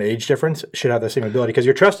because they're an age difference, should have the same ability. Because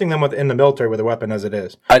you're trusting them in the military with a weapon as it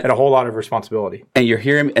is. And a whole lot of responsibility. And you're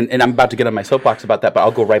hearing, and I'm about to get on my soapbox about that, but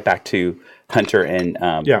I'll go right back to Hunter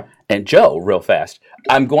and Joe real fast.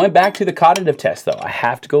 I'm going back to the cognitive test, though. I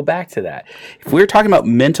have to go back to that. If we're talking about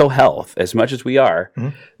mental health as much as we are,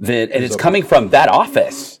 then and it's coming from that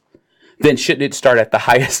office, then shouldn't it start at the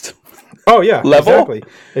highest Oh yeah, level?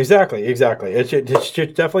 Exactly. It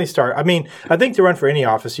should definitely start. I mean, I think to run for any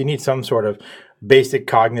office, you need some sort of basic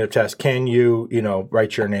cognitive test. Can you,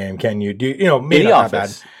 write your name? Can you do, maybe any office? Not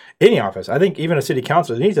bad. Any office. I think even a city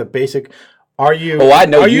council needs a basic. Are you? Oh, I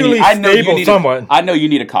know. Are you stable somewhat? I know you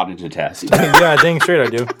need a cognitive test. Yeah, dang straight I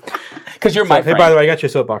do. Because you're my friend. Hey, by the way, I got your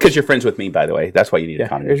soapbox. Because you're friends with me, by the way. That's why you need a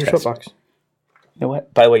cognitive test. Here's your soapbox. You know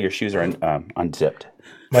what? By the way, your shoes are unzipped.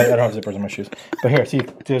 I don't have zippers on my shoes. But here, see,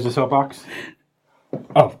 there's a soapbox.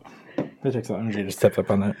 Oh, that takes a lot of energy to step up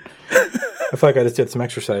on that. I feel like I just did some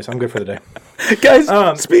exercise. I'm good for the day. Guys,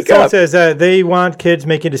 speak up. It says they want kids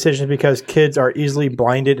making decisions because kids are easily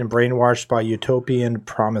blinded and brainwashed by utopian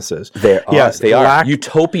promises. They are.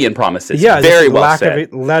 Utopian promises. Yeah, very well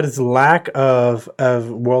said. That is lack of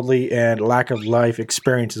worldly and lack of life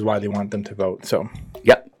experience is why they want them to vote. So,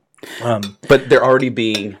 yep. But they're already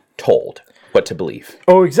being told what to believe.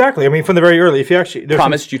 Oh, exactly. I mean, from the very early, if you actually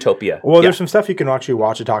promised utopia. Well, there's some stuff you can actually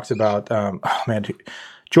watch. It talks about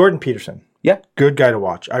Jordan Peterson. Yeah, good guy to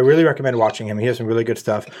watch. I really recommend watching him. He has some really good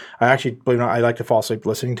stuff. I actually, believe it or not, I like to fall asleep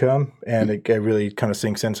listening to him, and it really kind of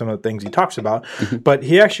sinks in some of the things he talks about. Mm-hmm. But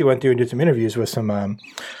he actually went through and did some interviews with some I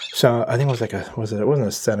think it was it wasn't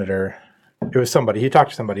a senator. It was somebody. He talked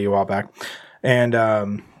to somebody a while back,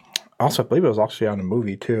 and. Also, I believe it was actually on a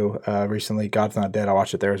movie, too, recently. God's Not Dead. I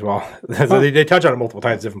watched it there as well. So they touch on it multiple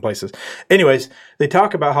times, different places. Anyways, they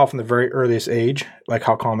talk about how from the very earliest age, like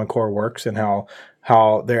how Common Core works and how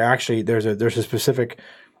they're actually, there's a specific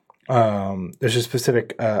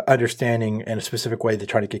understanding and a specific way to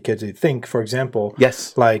try to get kids to think. For example,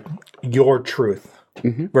 yes, like your truth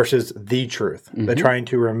versus the truth. Mm-hmm. They're trying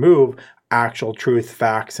to remove actual truth,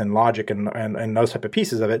 facts, and logic and those type of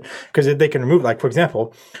pieces of it because they can remove, like, for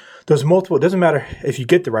example, there's multiple. It doesn't matter if you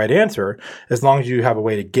get the right answer as long as you have a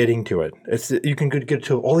way to getting to it. You can get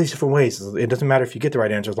to all these different ways. It doesn't matter if you get the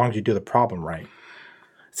right answer as long as you do the problem right.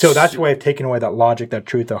 So that's why I've taken away that logic, that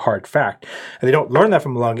truth, the hard fact. And they don't learn that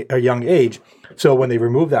from a young age. So when they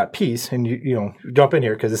remove that piece, and you jump in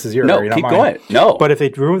here because this is your area, not mine. Going. No, but if they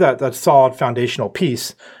remove that solid foundational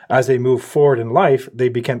piece as they move forward in life, they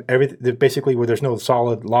become everything. Basically, where there's no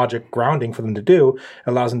solid logic grounding for them to do, it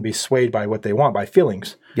allows them to be swayed by what they want, by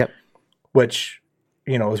feelings. Yep. Which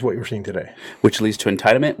is what you're seeing today. Which leads to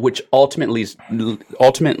entitlement, which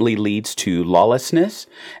ultimately leads to lawlessness.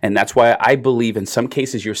 And that's why I believe in some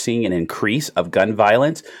cases you're seeing an increase of gun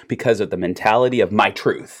violence because of the mentality of my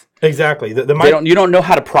truth. Exactly. You don't know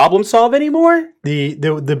how to problem solve anymore? I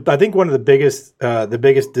think one of the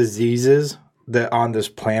biggest diseases that on this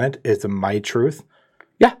planet is the my truth.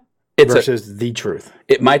 Yeah. Versus the truth.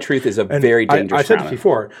 My truth is a very dangerous I said this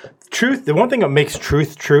before. Truth, the one thing that makes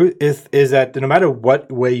truth true is that no matter what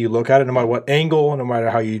way you look at it, no matter what angle, no matter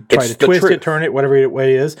how you try to twist it, turn it, whatever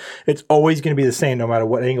way it is, it's always going to be the same no matter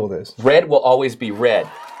what angle it is. Red will always be red.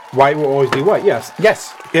 White will always be white, yes.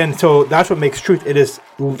 Yes. And so that's what makes truth. It is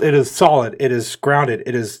solid, it is grounded,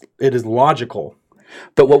 it is logical.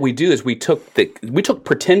 But what we do is we took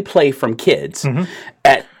pretend play from kids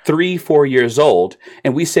at 3-4 years old,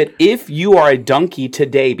 and we said, if you are a donkey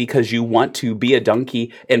today because you want to be a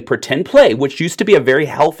donkey and pretend play, which used to be a very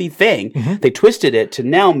healthy thing, they twisted it to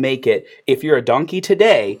now make it, if you're a donkey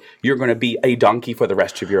today, you're going to be a donkey for the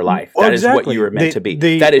rest of your life. That is what you were meant to be.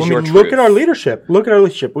 That is your truth. Look at our leadership.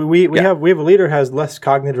 We have a leader who has less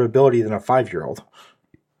cognitive ability than a 5-year-old.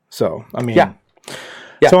 So, I mean... Yeah.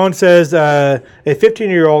 Yeah. Someone says a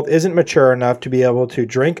 15-year-old isn't mature enough to be able to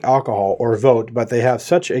drink alcohol or vote, but they have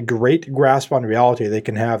such a great grasp on reality they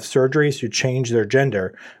can have surgeries to change their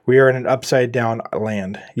gender. We are in an upside-down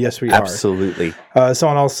land. Yes, we are. Absolutely.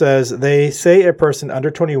 Someone else says they say a person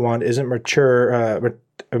under 21 isn't mature,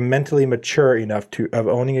 mentally mature enough of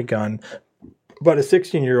owning a gun. But a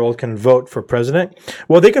 16-year-old can vote for president.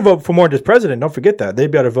 Well, they can vote for more than just president. Don't forget that. They'd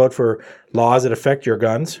be able to vote for laws that affect your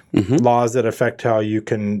guns, laws that affect how you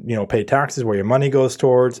can, pay taxes, where your money goes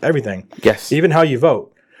towards, everything. Yes. Even how you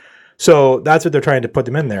vote. So that's what they're trying to put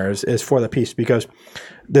them in there is for the piece. Because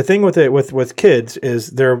the thing with it with kids is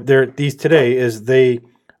they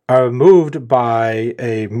are moved by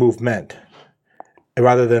a movement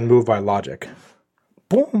rather than moved by logic.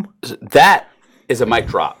 Boom. That is a mic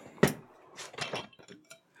drop.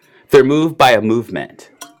 They're moved by a movement,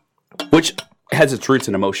 which has its roots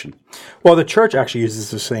in emotion. Well, the church actually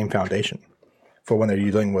uses the same foundation for when they're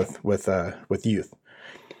dealing with youth.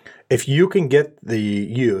 If you can get the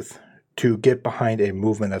youth to get behind a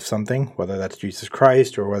movement of something, whether that's Jesus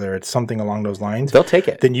Christ or whether it's something along those lines, they'll take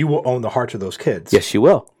it. Then you will own the hearts of those kids. Yes, you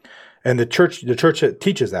will. And the church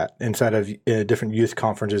teaches that inside of different youth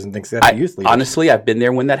conferences and things like that. Youth leaders. Honestly, I've been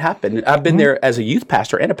there when that happened. I've been there as a youth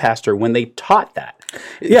pastor and a pastor when they taught that.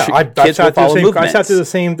 Yeah, I sat through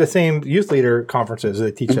the same youth leader conferences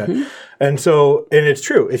that teach that, and it's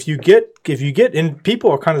true. If you get and people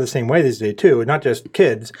are kind of the same way these days too, not just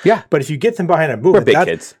kids. Yeah, but if you get them behind a movement, we're big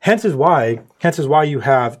kids. Hence is why you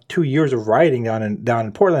have 2 years of rioting down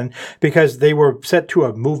in Portland, because they were set to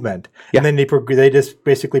a movement, and then they just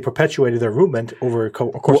basically perpetuated their movement over a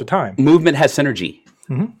course of time. Movement has synergy.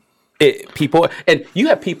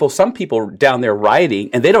 Some people down there rioting,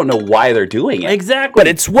 and they don't know why they're doing it. Exactly. But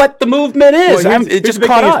it's what the movement is. It just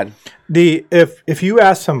caught on. If you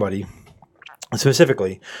ask somebody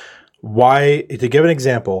specifically why, to give an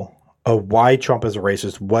example of why Trump is a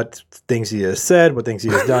racist, what things he has said, what things he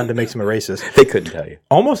has done to make him a racist, they couldn't tell you.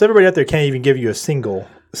 Almost everybody out there can't even give you a single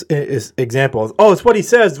example. Oh, it's what he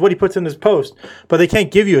says, it's what he puts in his post, but they can't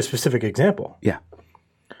give you a specific example. Yeah.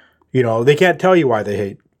 They can't tell you why they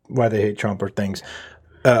hate Trump or things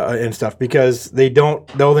and stuff, because they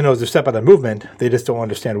only know is they're set by the movement. They just don't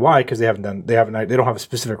understand why, because they don't have a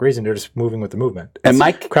specific reason. They're just moving with the movement. It's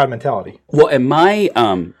my crowd mentality. Well, and my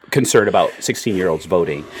concern about 16-year-olds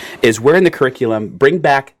voting is where in the curriculum bring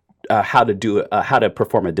back how to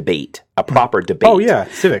perform a debate, a proper debate. Oh yeah,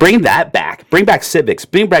 civics. Bring that back. Bring back civics.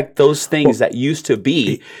 Bring back those things that used to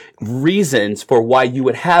be reasons for why you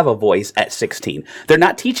would have a voice at 16. They're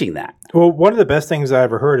not teaching that. Well, one of the best things I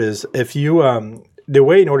ever heard is if you the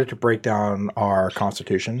way in order to break down our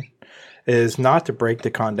Constitution is not to break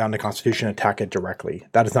down the Constitution and attack it directly.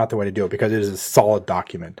 That is not the way to do it, because it is a solid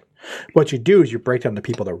document. What you do is you break down the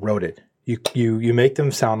people that wrote it. You make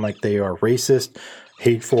them sound like they are racist,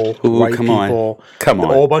 hateful, white people. Come on.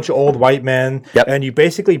 A whole bunch of old white men. Yep. And you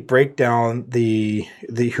basically break down the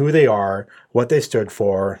who they are, what they stood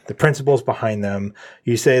for, the principles behind them.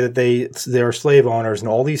 You say that they're slave owners and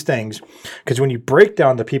all these things. Because when you break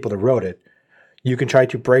down the people that wrote it, you can try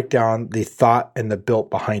to break down the thought and the built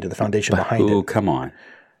behind it, the foundation behind it. Oh, come on.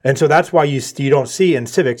 And so that's why you don't see in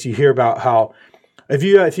civics, you hear about how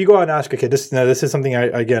if you go out and ask a kid, this is something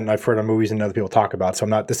I've heard on movies and other people talk about, so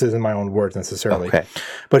this isn't my own words necessarily. Okay.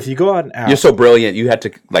 But if you go out and ask, you're so brilliant, you had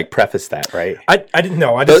to like preface that, right? I didn't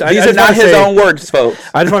know. These are not his own words, folks.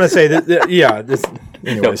 I just want to say that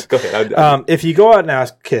anyways, no, go ahead. If you go out and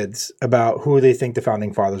ask kids about who they think the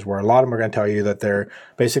founding fathers were, a lot of them are going to tell you that they're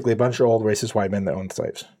basically a bunch of old racist white men that owned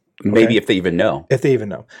slaves. Okay? Maybe if they even know.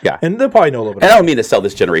 Yeah. And they'll probably know a little bit. And I don't mean to sell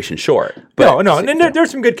this generation short. But no. And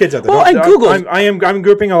there's some good kids out there. Well, and Google. I'm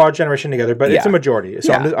grouping a large generation together, but it's a majority.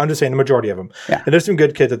 So I'm just saying the majority of them. Yeah. And there's some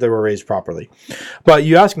good kids that they were raised properly. But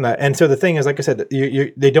you ask them that. And so the thing is, like I said,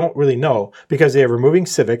 they don't really know because they are removing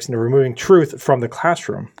civics and they're removing truth from the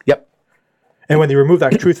classroom. Yep. And when they remove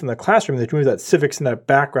that truth from the classroom, they remove that civics and that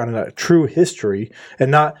background and that true history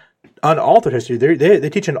and not unaltered history. They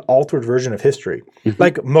teach an altered version of history,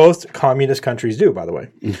 like most communist countries do, by the way.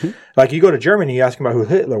 Like you go to Germany, you ask them about who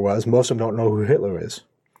Hitler was, most of them don't know who Hitler is.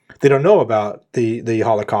 They don't know about the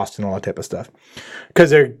Holocaust and all that type of stuff because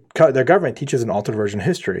their government teaches an altered version of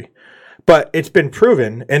history. But it's been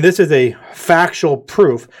proven, and this is a factual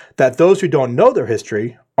proof, that those who don't know their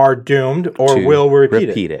history are doomed or will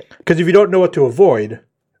repeat it. Because if you don't know what to avoid,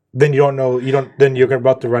 then then you're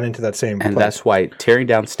about to run into that same place. And that's why tearing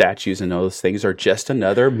down statues and those things are just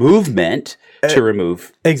another movement to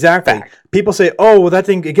remove fact. People say, oh, well, that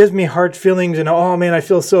thing, it gives me hard feelings, and oh, man, I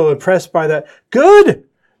feel so oppressed by that. Good!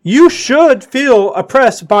 You should feel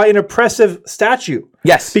oppressed by an oppressive statue.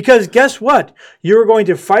 Yes. Because guess what? You're going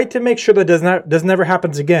to fight to make sure that does never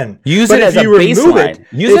happens again. Use it as a baseline.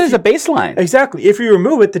 Use it as a baseline. Exactly. If you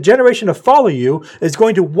remove it, the generation to follow you is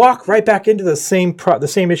going to walk right back into the same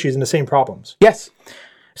issues and the same problems. Yes.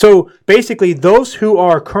 So basically, those who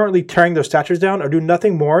are currently tearing those statues down are doing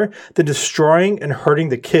nothing more than destroying and hurting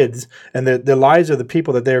the kids and the lives of the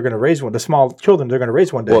people that they're going to raise the small children they're going to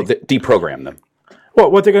raise one day. Well, deprogram them. Well,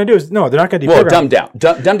 what they're going to do is they're not going to deprogram. Well, dumb down.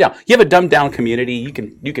 Dumb down. You have a dumbed down community. You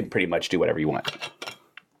can pretty much do whatever you want.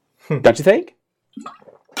 Don't you think?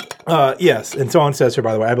 Yes, and someone says here,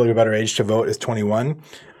 by the way, I believe a better age to vote is 21,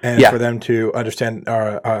 and for them to understand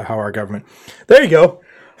how our government. There you go.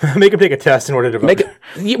 Make them take a test in order to vote.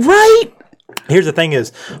 Right. Here's the thing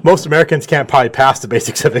is, most Americans can't probably pass the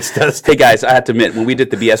basic civics test. Hey guys, I have to admit, when we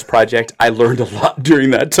did the BS project, I learned a lot during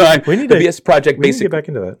that time. We need the BS project. We need to get back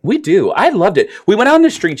into that. We do. I loved it. We went out on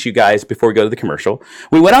the streets, you guys, before we go to the commercial.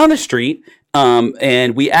 We went out on the street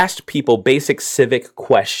and we asked people basic civic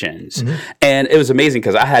questions. And it was amazing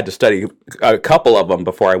because I had to study a couple of them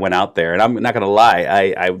before I went out there. And I'm not going to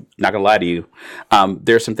lie. I'm not going to lie to you.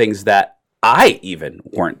 There's some things that I even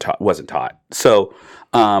wasn't taught. So,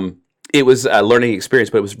 it was a learning experience,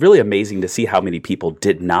 but it was really amazing to see how many people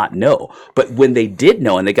did not know. But when they did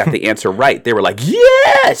know and they got the answer right, they were like,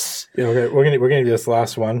 "Yes!" Yeah, we're gonna do this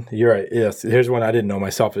last one. You're right. Yes, here's one I didn't know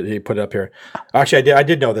myself. He put it up here. Actually, I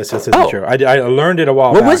did know this. This isn't true. I learned it a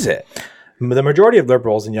while back. What was it? The majority of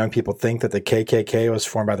liberals and young people think that the KKK was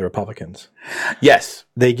formed by the Republicans. Yes.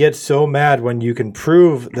 They get so mad when you can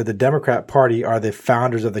prove that the Democrat Party are the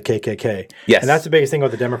founders of the KKK. Yes. And that's the biggest thing with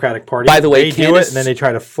the Democratic Party. By the way, they do it, and then they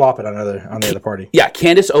try to flop it on the other party. Yeah,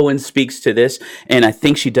 Candace Owens speaks to this, and I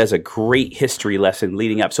think she does a great history lesson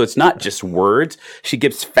leading up. So it's not just words. She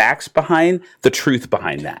gives facts behind the truth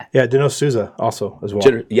behind that. Yeah, Dino Souza also as well.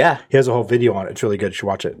 Yeah. He has a whole video on it. It's really good. You should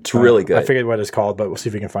watch it. It's really good. I forget what it's called, but we'll see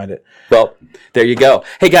if we can find it. Well, there you go.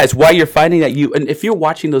 Hey, guys, while you're finding that, and if you're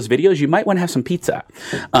watching those videos, you might want to have some pizza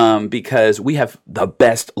because we have the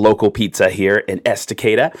best local pizza here in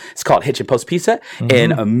Estacada. It's called Hitch and Post Pizza.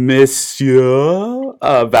 And Monsieur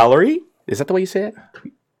Valerie, is that the way you say it?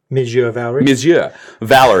 Monsieur Valerie. Monsieur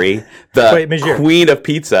Valerie, the queen of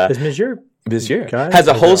pizza. Is Monsieur has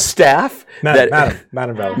a whole staff. Madam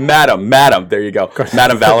Valerie. Madam. There you go.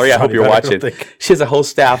 Madam Valerie, I hope you're watching. She has a whole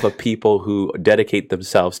staff of people who dedicate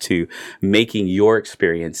themselves to making your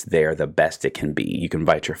experience there the best it can be. You can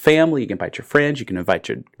invite your family, you can invite your friends, you can invite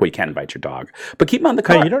you can't invite your dog. But keep them on the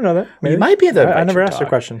car. Hey, you don't know that. Maybe. You might be able to invite I never your asked dog. a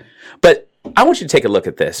question. But I want you to take a look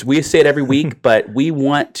at this. We say it every week, but we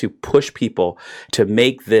want to push people to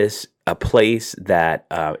make this a place that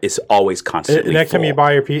is always constantly next full. time you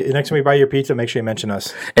buy your pizza, make sure you mention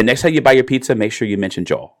us. And next time you buy your pizza, make sure you mention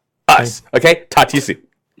Joel. Us. Okay? Talk to you soon.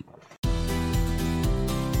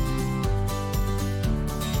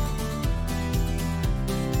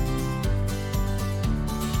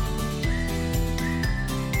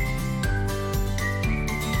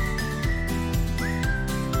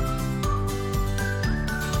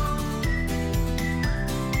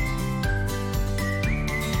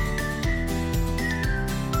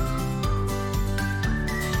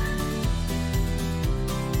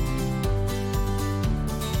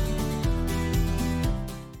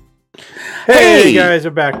 Hey guys, we're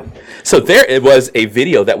back. So there it was a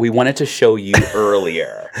video that we wanted to show you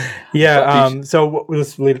earlier. Yeah. So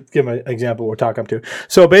let's give an example we're talking up to.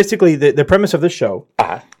 So basically, the premise of the show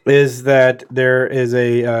is that there is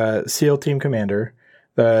a SEAL team commander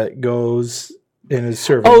that goes and is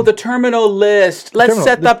serving. Oh, the terminal list. Let's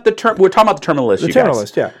set up the term. We're talking about the terminal list. The terminal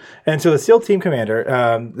list, yeah. And so the SEAL team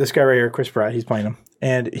commander, this guy right here, Chris Pratt, he's playing him.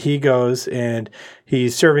 And he goes and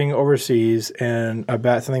he's serving overseas, and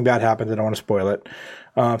something bad happens. I don't want to spoil it.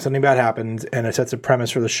 Something bad happens, and it sets the premise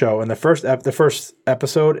for the show. And the first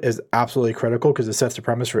episode is absolutely critical because it sets the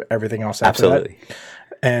premise for everything else after that.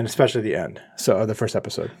 And especially the end. So the first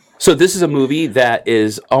episode. So this is a movie that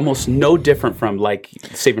is almost no different from like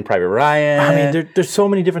Saving Private Ryan. I mean, there's so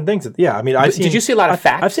many different things. Yeah, I mean, did you see a lot of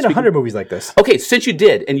facts? I've seen 100 movies like this. Okay, since you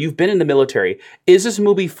did, and you've been in the military, is this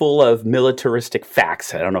movie full of militaristic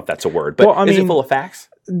facts? I don't know if that's a word, but is it full of facts?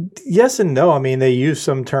 Yes and no. I mean, they use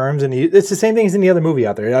some terms, and it's the same thing as any other movie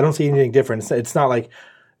out there. I don't see anything different. It's not like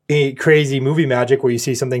crazy movie magic where you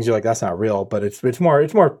see some things you're like, that's not real, but it's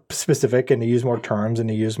more specific, and they use more terms, and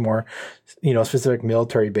they use more specific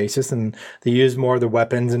military basis, and they use more of the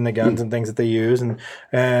weapons and the guns and things that they use, and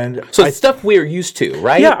so it's stuff we're used to,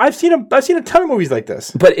 right? Yeah, I've seen a ton of movies like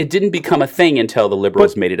this, but it didn't become a thing until the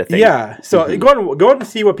liberals made it a thing. Yeah, so go on to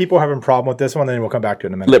see what people have a problem with this one, and then we'll come back to it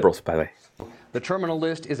in a minute. Liberals, by the way. The Terminal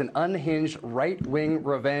List is an unhinged right-wing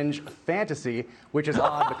revenge fantasy, which is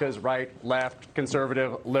odd because right, left,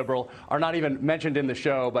 conservative, liberal are not even mentioned in the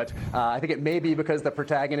show, but I think it may be because the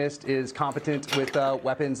protagonist is competent with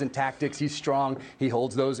weapons and tactics. He's strong. He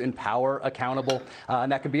holds those in power accountable,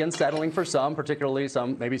 and that can be unsettling for some, particularly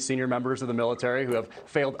some maybe senior members of the military who have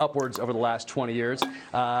failed upwards over the last 20 years.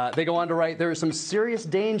 They go on to write, there is some serious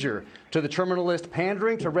danger to the Terminal List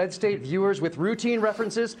pandering to red state viewers with routine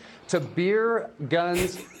references to beer,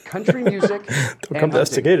 guns, country music, and come to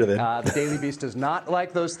Estigator then. The Daily Beast does not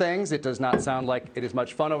like those things. It does not sound like it is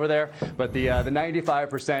much fun over there, but the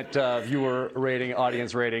 95% viewer rating,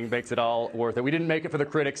 audience rating, makes it all worth it. We didn't make it for the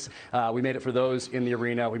critics. We made it for those in the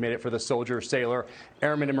arena. We made it for the soldier, sailor,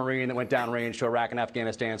 airman, and Marine that went downrange to Iraq and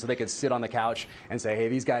Afghanistan so they could sit on the couch and say, hey,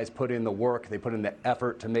 these guys put in the work. They put in the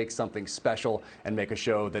effort to make something special and make a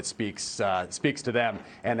show that speaks to them.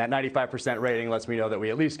 And that 95% rating lets me know that we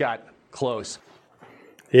at least got close.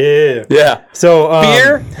 Yeah. So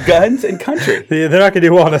beer, guns, and country. They're not going to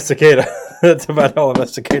do well on Estacada. That's about all of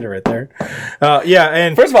Estacada right there.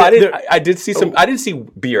 And first of all, I did see some. I didn't see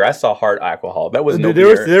beer. I saw hard alcohol. That was no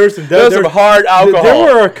beer. There was some hard alcohol.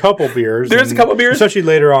 There were a couple beers. There's a couple beers, especially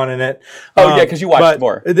later on in it. Oh yeah, because you watched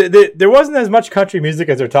more. There wasn't as much country music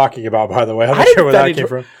as they're talking about. By the way, I'm not sure where that came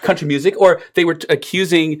from. Country music, or they were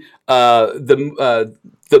accusing the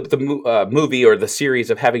movie or the series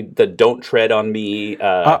of having the "Don't Tread on Me."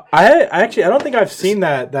 I don't think I've seen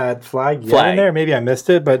that flag yet in there. Maybe I missed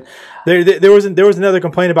it, but there was another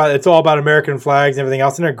complaint about it's all about American flags and everything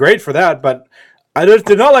else, and they're great for that, but.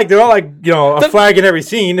 They're not like a flag in every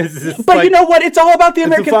scene. But like, you know what? It's all about the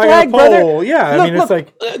American flag, brother. Yeah, look, it's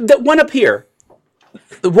like the one up here.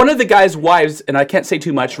 One of the guy's wives, and I can't say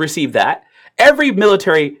too much, received that. Every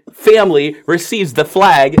military family receives the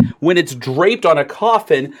flag when it's draped on a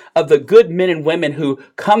coffin of the good men and women who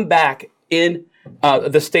come back in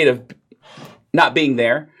the state of not being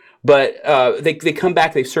there. But they come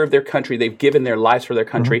back, they serve their country, they've given their lives for their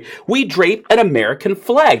country. Mm-hmm. We drape an American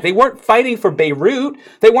flag. They weren't fighting for Beirut.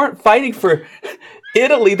 They weren't fighting for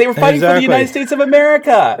Italy. They were fighting for the United States of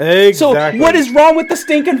America. Exactly. So what is wrong with the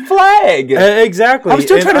stinking flag? Exactly. I'm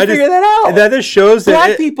still trying to figure that out. That just shows that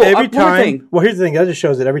Black people, every time. Well, here's the thing. That just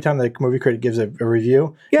shows that every time the movie critic gives a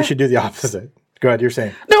review, you should do the opposite. Go ahead. You're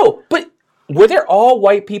saying. No, but were there all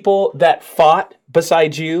white people that fought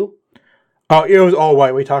besides you? Oh, it was all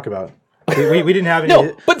white. We talk about. We didn't have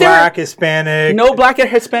any black, Hispanic. No black and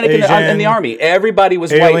Hispanic in the army. Everybody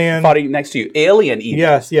was alien. White fighting next to you. Alien even.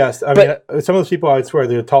 Yes. I mean, some of those people, I swear,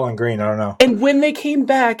 they're tall and green. I don't know. And when they came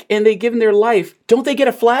back and they given their life, don't they get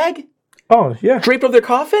a flag? Oh, yeah. Draped over their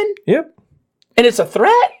coffin? Yep. And it's a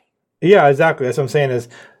threat? Yeah, exactly. That's what I'm saying is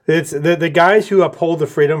it's the guys who uphold the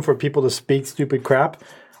freedom for people to speak stupid crap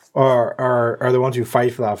are the ones who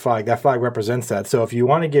fight for that flag. That flag represents that. So if you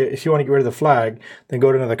want to get rid of the flag, then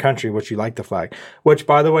go to another country which you like the flag. Which,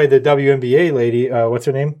 by the way, the WNBA lady, what's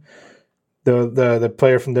her name? The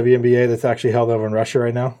player from WNBA that's actually held over in Russia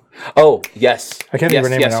right now. Oh yes, I can't remember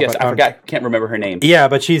her name. Yes, I forgot. Can't remember her name. Yeah,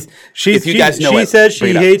 but she says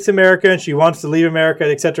she hates America and she wants to leave America,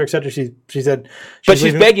 etc., etc. She said, but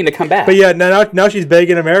she's begging to come back. But yeah, now she's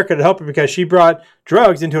begging America to help her because she brought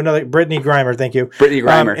drugs into another. Brittany Griner, thank you. Brittany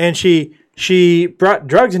Griner, and she brought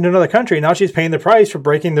drugs into another country. Now she's paying the price for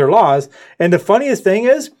breaking their laws. And the funniest thing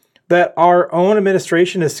is, that our own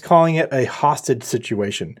administration is calling it a hostage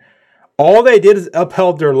situation. All they did is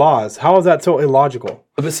upheld their laws. How is that so illogical?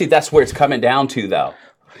 But see, that's where it's coming down to, though.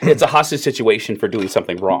 It's a hostage situation for doing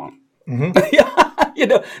something wrong.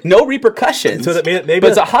 No repercussions. So that maybe but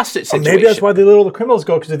it's a hostage situation. Maybe that's why they let all the criminals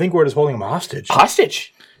go, because they think we're just holding them hostage.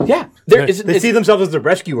 Hostage. Yeah. They see themselves as the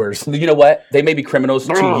rescuers. You know what? They may be criminals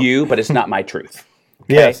to you, but it's not my truth.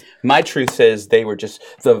 Okay? Yes. My truth says they were just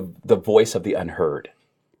the voice of the unheard.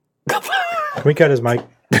 Can we cut his mic?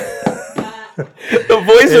 The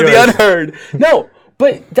voice of the unheard. No,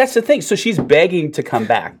 but that's the thing. So she's begging to come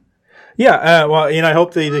back. Yeah. Well, I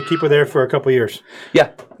hope they keep her there for a couple of years.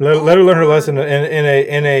 Yeah. Let her learn her lesson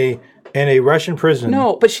in a Russian prison.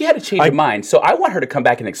 No, but she had to change her mind. So I want her to come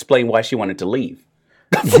back and explain why she wanted to leave.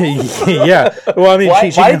 Yeah. Well, I mean,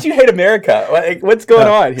 why did you hate America? What's going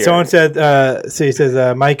on here? Someone said. So he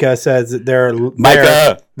says. Micah says that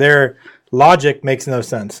their logic makes no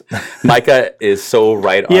sense. Micah is so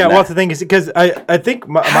right on that. Yeah. Well, the thing is, because I think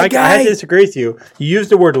Micah, I have to disagree with you. You used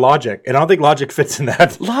the word logic, and I don't think logic fits in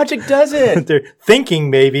that. Logic doesn't. They're thinking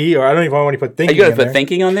maybe, or I don't even want to put thinking. You got to put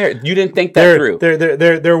thinking on there. You didn't think that through.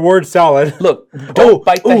 They're word salad. Look, don't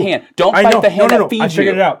bite the hand. Don't bite the hand that feeds you. I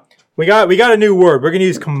figured it out. We got a new word. We're gonna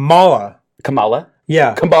use Kamala. Kamala?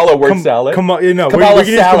 Yeah. Kamala word salad. We're gonna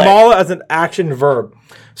use Kamala as an action verb.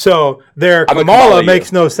 So Kamala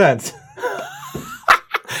makes no sense.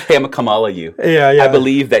 Hey, I'm a Kamala you. Yeah. I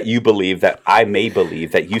believe that you believe that I may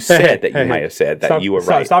believe that you said that you might have said that you were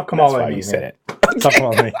right. Stop Kamala me. You said it. Stop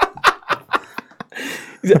Kamala me.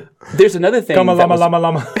 There's another thing.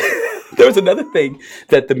 Lama. There was another thing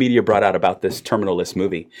that the media brought out about this Terminal List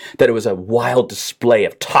movie, that it was a wild display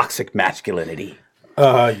of toxic masculinity.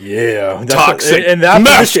 Yeah. Toxic in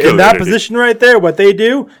that position right there, what they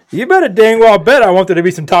do, you better dang well bet I want there to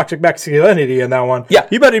be some toxic masculinity in that one. Yeah.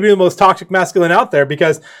 You better be the most toxic masculine out there,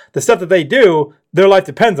 because the stuff that they do, their life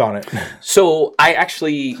depends on it. So I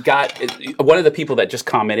actually got one of the people that just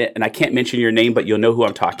commented, and I can't mention your name, but you'll know who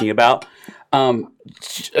I'm talking about.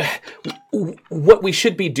 What we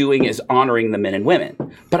should be doing is honoring the men and women.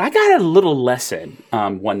 But I got a little lesson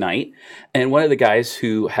one night, and one of the guys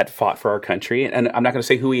who had fought for our country, and I'm not going to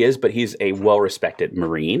say who he is, but he's a well-respected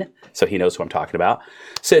Marine, so he knows who I'm talking about,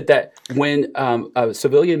 said that when a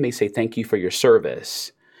civilian may say thank you for your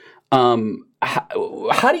service, how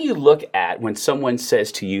do you look at when someone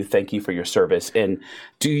says to you thank you for your service, and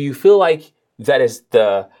do you feel like that is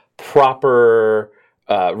the proper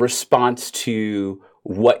response to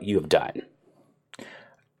what you've done?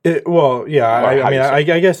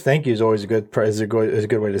 I guess thank you is always a good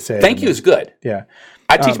way to say it. Thank you is good. Yeah.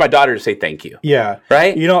 I teach my daughter to say thank you. Yeah.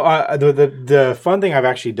 Right? The fun thing I've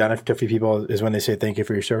actually done to a few people is when they say thank you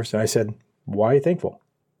for your service, and I said, why are you thankful?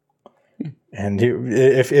 And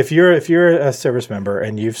if you're a service member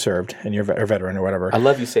and you've served and you're a veteran or whatever, I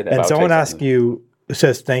love you say that. And someone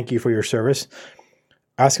says thank you for your service,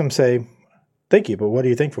 ask them, say, thank you, but what are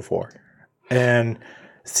you thankful for? And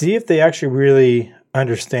see if they actually really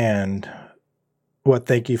understand what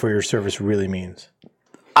thank you for your service really means.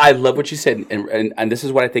 I love what you said, and this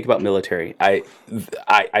is what I think about military. I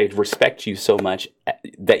respect you so much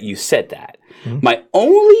that you said that. Mm-hmm. My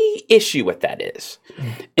only issue with that is,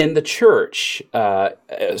 in the church,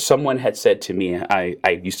 someone had said to me,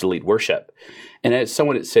 I used to lead worship, and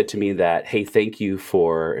someone had said to me that, hey, thank you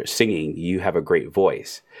for singing. You have a great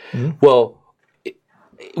voice. Mm-hmm. Well,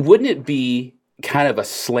 wouldn't it be kind of a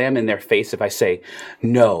slam in their face if I say,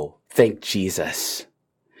 no, thank Jesus?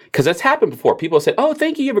 Because that's happened before. People have said, oh,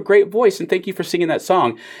 thank you, you have a great voice, and thank you for singing that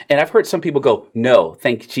song. And I've heard some people go, no,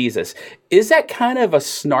 thank Jesus. Is that kind of a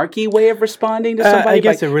snarky way of responding to somebody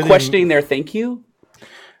by questioning their thank you?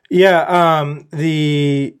 Yeah. I'm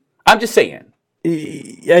just saying.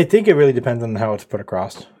 I think it really depends on how it's put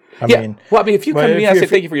across. I mean, if you come to me and I say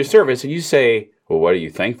thank you for your service, and you say, well, what are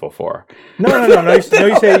you thankful for? No. You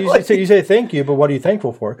say thank you, but what are you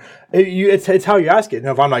thankful for? It's how you ask it.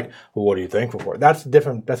 Now, if I'm like, well, what are you thankful for? That's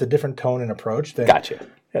different. That's a different tone and approach. Gotcha.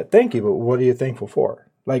 Yeah, thank you, but what are you thankful for?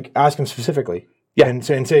 Like, ask them specifically. Yeah. And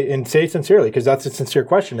say sincerely, because that's a sincere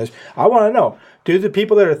question. Is I want to know, do the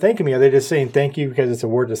people that are thanking me, are they just saying thank you because it's a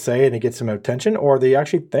word to say and it gets some attention, or are they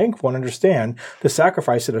actually thankful and understand the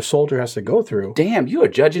sacrifice that a soldier has to go through? Damn, you're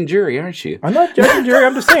a judge and jury, aren't you? I'm not judge and jury.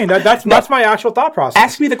 I'm just saying that's my actual thought process.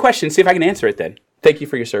 Ask me the question, see if I can answer it then. Thank you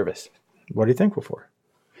for your service. What are you thankful for?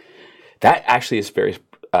 That actually is very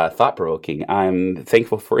thought-provoking. I'm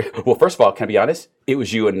thankful for, well, first of all, can I be honest? It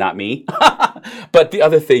was you and not me. But the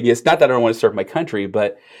other thing is, not that I don't want to serve my country,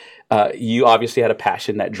 but you obviously had a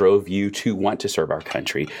passion that drove you to want to serve our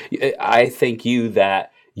country. I thank you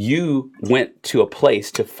that you went to a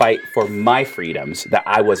place to fight for my freedoms that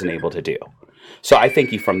I wasn't able to do. So I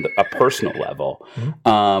thank you from a personal level.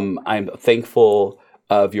 I'm thankful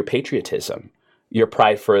of your patriotism, your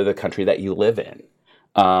pride for the country that you live in.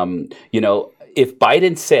 If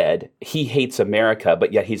Biden said he hates America,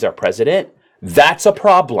 but yet he's our president, that's a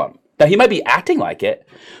problem. Now, he might be acting like it,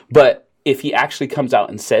 but if he actually comes out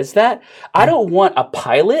and says that, I don't want a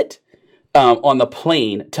pilot on the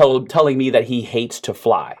plane telling me that he hates to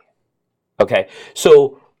fly. Okay,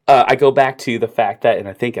 so I go back to the fact that, and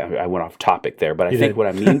I think I went off topic there, but I think what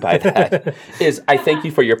I mean by that is I thank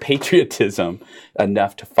you for your patriotism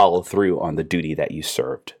enough to follow through on the duty that you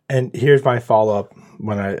served. And here's my follow-up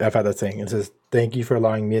when I've had that thing. It says, thank you for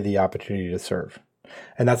allowing me the opportunity to serve.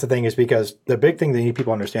 And that's the thing, is because the big thing that you need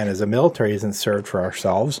people to understand is the military isn't served for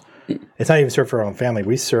ourselves. It's not even served for our own family.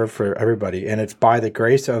 We serve for everybody. And it's by the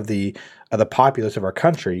grace of the populace of our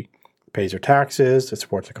country, pays their taxes, it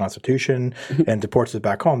supports the Constitution, and supports us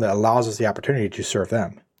back home, that allows us the opportunity to serve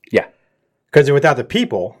them. Yeah. Because without the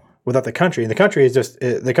people, without the country, and the country is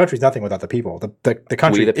nothing without the people. The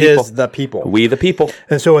country is the people. We the people.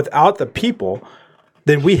 And so without the people,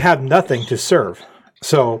 then we have nothing to serve.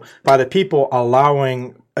 So by the people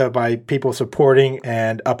by people supporting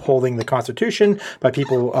and upholding the Constitution, by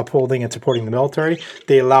people upholding and supporting the military,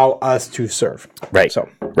 they allow us to serve. Right. So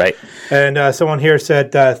right. And someone here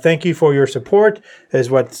said, "Thank you for your support." Is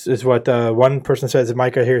what one person says.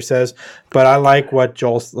 Micah here says, but I like what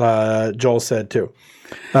Joel said too.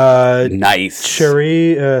 Nice.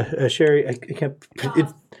 Sherry, I can't.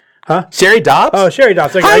 Huh? Sherry Dobbs? Oh, Sherry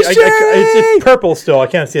Dobbs. Hi, Sherry! It's purple still. I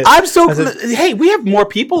can't see it. I'm so hey, we have more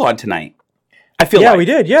people on tonight. I feel we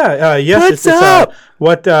did. Yeah. Yes. What's up?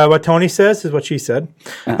 What Tony says is what she said.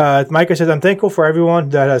 Micah says, I'm thankful for everyone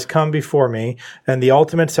that has come before me and the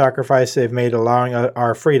ultimate sacrifice they've made allowing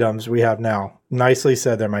our freedoms we have now. Nicely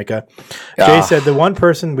said there, Micah. Jay said, the one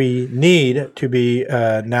person we need to be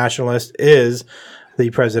nationalist is the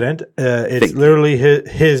president. It's literally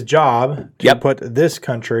his job to put this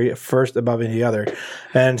country first above any other.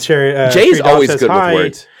 And Jay's Sherry always says, good with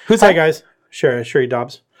words. Who's hi, guys? Sherry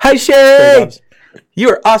Dobbs. Hi, Sherry. You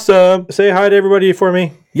are awesome. Say hi to everybody for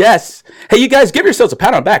me. Yes. Hey, you guys, give yourselves a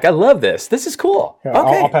pat on the back. I love this. This is cool. Yeah,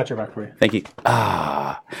 okay. I'll pat your back for you. Thank you.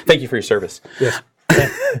 Thank you for your service. Yes.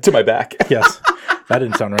 To my back. Yes. That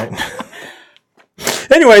didn't sound right.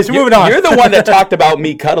 Anyways, moving on. You're the one that talked about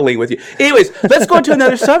me cuddling with you. Anyways, let's go to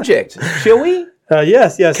another subject, shall we?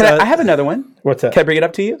 Yes. I have another one. What's that? Can I bring it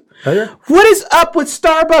up to you? Oh, yeah. What is up with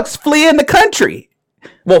Starbucks fleeing the country?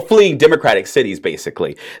 Well, fleeing democratic cities,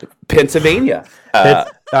 basically. Pennsylvania.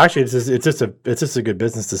 It's just a good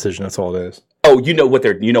business decision. That's all it is. Oh, you know why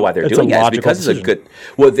they're doing it? Because it's a good.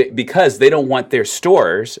 Well, because they don't want their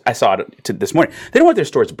stores. I saw it this morning. They don't want their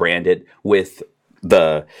stores branded with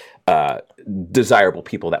the desirable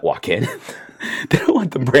people that walk in. They don't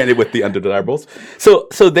want them branded with the undesirables. So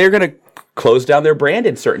they're going to close down their brand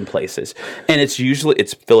in certain places, and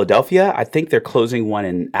it's Philadelphia. I think they're closing one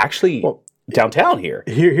in downtown here.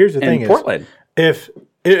 Here's the thing: Portland. If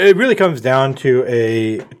it really comes down to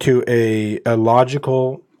a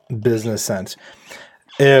logical business sense,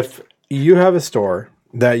 if you have a store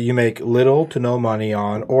that you make little to no money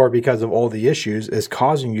on, or because of all the issues is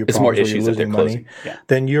causing you problems where you're losing money,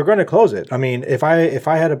 then you're going to close it. I mean, if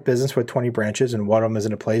I had a business with 20 branches and one of them is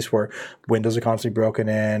in a place where windows are constantly broken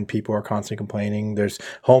in, people are constantly complaining, there's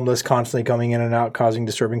homeless constantly coming in and out, causing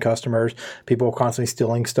disturbing customers, people are constantly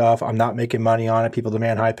stealing stuff, I'm not making money on it, people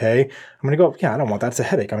demand high pay, I'm going to go, I don't want that. That's a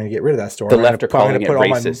headache. I'm going to get rid of that store. The left are calling it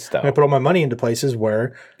racist, though. I'm going to put all my money into places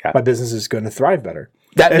where my business is going to thrive better.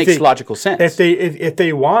 That makes logical sense. If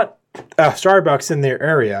they want a Starbucks in their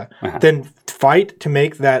area, then fight to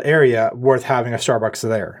make that area worth having a Starbucks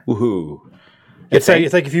there. Woohoo! It's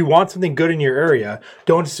like if you want something good in your area,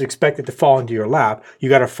 don't just expect it to fall into your lap. You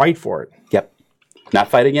got to fight for it. Yep. Not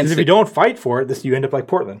fight against it. If you don't fight for it, you end up like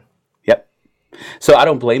Portland. Yep. So I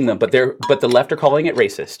don't blame them, but the left are calling it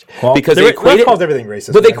racist because they calls everything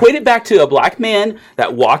racist. But they equate it back to a black man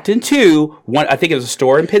that walked into one. I think it was a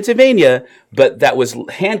store in Pennsylvania, but that was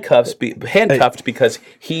handcuffed because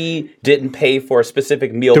he didn't pay for a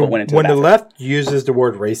specific meal but went into when the left uses the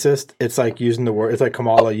word racist, it's like using the word. It's like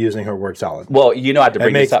Kamala using her word salad. Well, I have to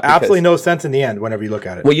bring this up. It makes absolutely no sense in the end whenever you look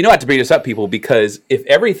at it. Well, I have to bring this up, people, because if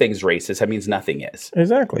everything's racist, that means nothing is.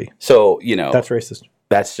 Exactly. So that's racist.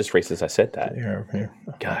 That's just racist. I said that. Yeah.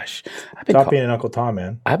 Gosh. Stop being an Uncle Tom,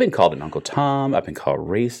 man. I've been called an Uncle Tom. I've been called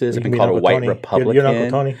racist. I've been called a white Republican. You're an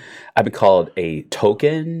Uncle Tony. I've been called a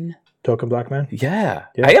token black man? Yeah.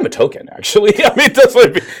 I am a token, actually. I mean,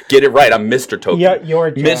 get it right. I'm Mr. Token. Yeah, you're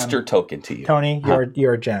a gem. Mr. Token to you. Tony,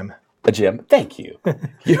 you're a gem. A gem. Thank you.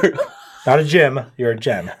 You're not a gem. You're a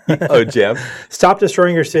gem. Oh, gem. Stop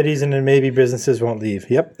destroying your cities, and then maybe businesses won't leave.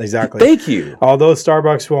 Yep, exactly. Thank you. Although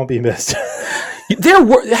Starbucks won't be missed.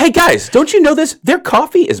 Hey guys, don't you know this? Their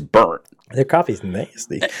coffee is burnt. Their coffee's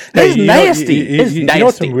nasty. It's nasty. You know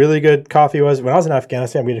what some really good coffee was? When I was in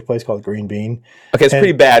Afghanistan, we had a place called Green Bean. Okay, it's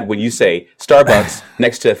pretty bad when you say Starbucks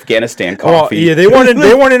next to Afghanistan coffee. Well, yeah, they weren't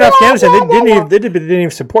in Afghanistan. They didn't even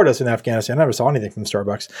support us in Afghanistan. I never saw anything from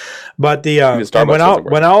Starbucks. But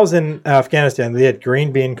when I was in Afghanistan, they had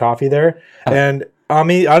Green Bean coffee there, and I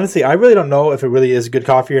mean, honestly, I really don't know if it really is good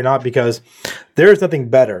coffee or not, because there is nothing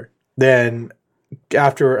better than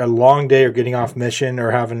after a long day or getting off mission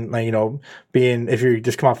or having, being, if you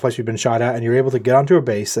just come off a place you've been shot at and you're able to get onto a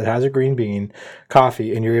base that has a Green Bean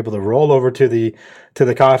coffee and you're able to roll over to the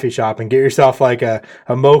coffee shop and get yourself like a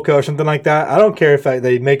mocha or something like that. I don't care if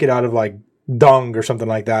they make it out of like dung or something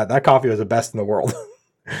like that. That coffee was the best in the world.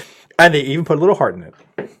 And they even put a little heart in it.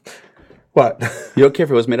 What? You don't care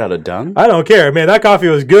if it was made out of dung? I don't care, man. That coffee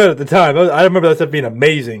was good at the time. I remember that stuff being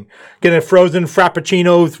amazing. Getting frozen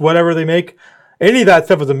frappuccinos, whatever they make. Any of that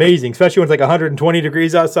stuff was amazing, especially when it's like 120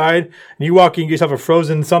 degrees outside and you walk in and get yourself a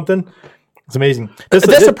frozen something. It's amazing.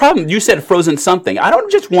 That's the problem. You said frozen something. I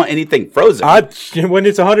don't just want anything frozen. When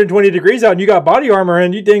it's 120 degrees out and you got body armor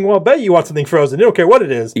and you dang well bet you want something frozen. You don't care what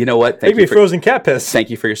it is. You know what? Maybe frozen cat piss. Thank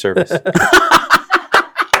you for your service.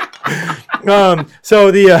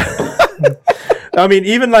 So I mean,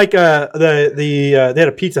 even like they had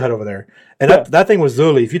a Pizza Hut over there. And that thing was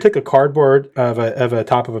literally, if you took a cardboard of a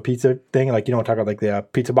top of a pizza thing, like, you know what I'm talking about, like the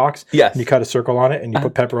pizza box? Yes. And you cut a circle on it and you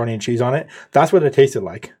put pepperoni and cheese on it. That's what it tasted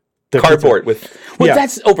like. Cardboard pizza.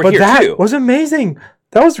 That's over here that too. That was amazing.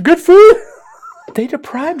 That was good food. They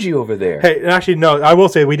deprived you over there. Hey, actually, no, I will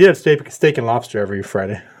say we did have steak and lobster every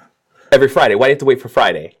Friday. Every Friday? Why do you have to wait for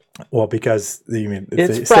Friday? Well, because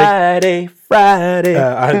it's Friday.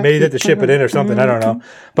 I made it to ship it in or something. I don't know,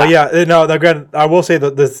 but I will say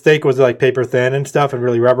that the steak was like paper thin and stuff, and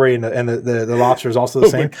really rubbery, and the lobster is also the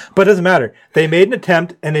same. But it doesn't matter. They made an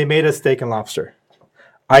attempt, and they made a steak and lobster.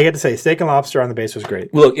 I get to say, steak and lobster on the base was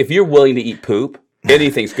great. Look, if you're willing to eat poop,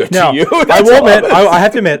 anything's good to you. I will admit, I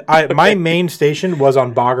have to admit, my main station was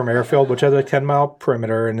on Bagram Airfield, which has a 10-mile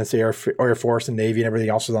perimeter, and it's the Air Force and Navy and everything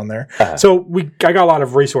else is on there. Uh-huh. So I got a lot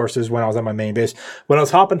of resources when I was at my main base. When I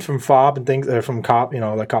was hopping from FOB and things, from COP,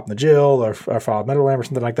 like COP in the Jill or FOB Meadowland or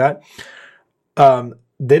something like that,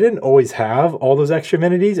 they didn't always have all those extra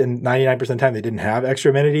amenities, and 99% of the time they didn't have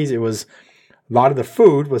extra amenities. It was a lot of the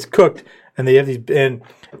food was cooked, and they have these, and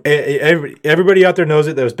everybody out there knows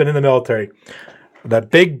it that has been in the military. The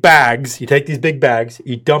big bags, you take these big bags,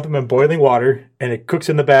 you dump them in boiling water, and it cooks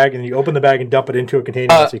in the bag, and you open the bag and dump it into a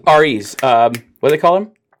container. REs. What do they call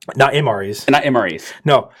them? Not MREs. Not MREs.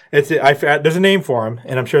 No, there's a name for them,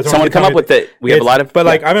 and I'm sure someone come up with it. We have a lot of, but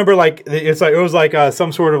like I remember, like it was like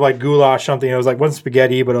some sort of like goulash something. It was like one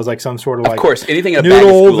spaghetti, but it was like some sort of like, of course, anything in a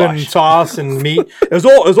noodles bag is and sauce and meat. It was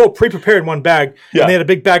all pre-prepared in one bag. Yeah. And they had a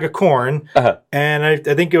big bag of corn, and I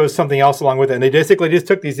think it was something else along with it. And they basically just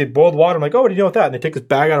took these, they boiled water. I'm like, oh, what do you know with that? And they take this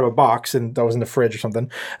bag out of a box, and that was in the fridge or something.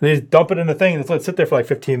 And they just dump it in the thing, and let it sit there for like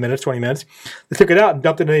 15 minutes, 20 minutes. They took it out and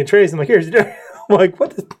dumped it in the trays. I'm like, here's your dinner. I'm like,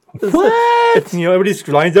 what? Everybody just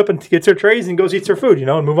lines up and gets their trays and goes eats their food,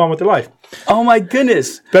 and move on with their life. Oh my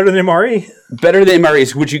goodness! Better than MRE. Better than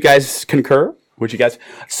MREs. Would you guys concur? Would you guys?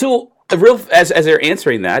 So, as they're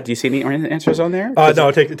answering that, do you see any answers on there? No,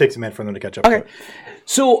 it takes a minute for them to catch up. Okay.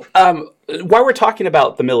 So, while we're talking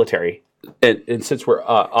about the military, and since we're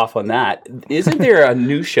off on that, isn't there a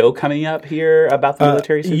new show coming up here about the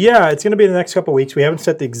military? Yeah, it's going to be in the next couple of weeks. We haven't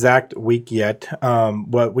set the exact week yet.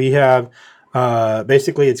 What we have.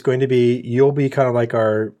 Basically, it's going to be, you'll be kind of like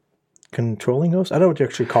our controlling host. I don't know what you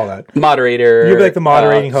actually call that. Moderator. You'll be like the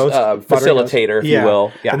moderating host. Facilitator, if you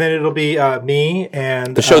will. Yeah. And then it'll be me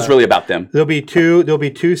and... The show's really about them. There'll be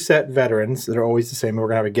two set veterans that are always the same. We're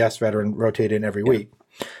going to have a guest veteran rotate in every week.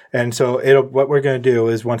 And so what we're going to do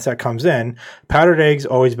is once that comes in, powdered eggs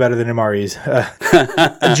always better than MREs.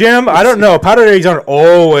 Jim, I don't know. Powdered eggs aren't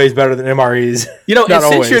always better than MREs. And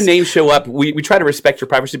since your names show up, we try to respect your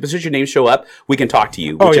privacy, but since your names show up, we can talk to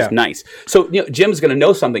you, which is nice. So Jim's going to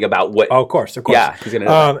know something about what... Oh, of course. Yeah, he's going to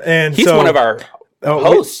know. And he's one of our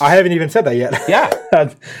hosts. I haven't even said that yet.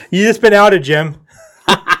 Yeah. You just been outed, Jim.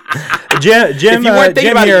 Jim if you weren't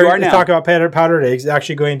thinking about it, you are now. Talk about powdered eggs.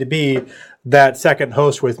 Actually going to be that second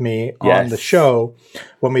host with me on the show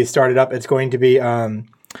when we start it up. It's going to be we're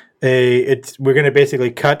going to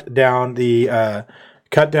basically cut down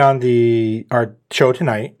our show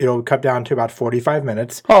tonight. It'll cut down to about 45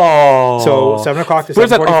 minutes. Oh, so 7 o'clock to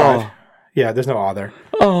 7:45. Yeah, there's no awe there.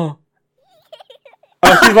 Oh.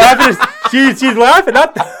 Oh, she's laughing. She's laughing.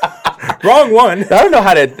 Not wrong one. I don't know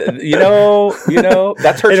how to. You know.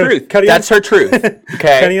 That's her truth. That's her truth.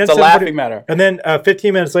 Okay, it's a laughing matter. And then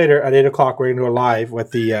 15 minutes later, at 8 o'clock, we're going to go live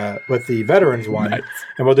with the veterans one, nice.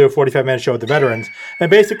 And we'll do a 45-minute show with the veterans. And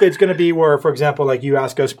basically, it's going to be where, for example, like you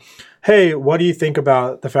ask us, "Hey, what do you think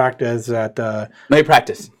about the fact is that?" Let me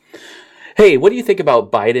practice. Hey, what do you think about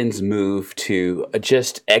Biden's move to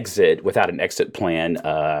just exit without an exit plan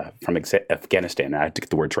from Afghanistan? I have to get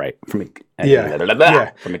the words right.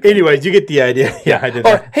 Yeah. Anyways, you get the idea. Yeah, I did.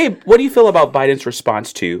 Or, hey, what do you feel about Biden's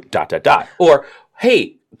response to ... Or,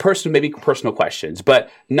 hey, maybe personal questions, but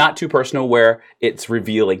not too personal where it's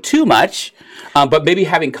revealing too much, but maybe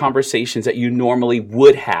having conversations that you normally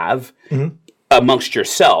would have amongst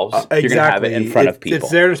yourselves. Exactly. You're going to have it in front of people. It's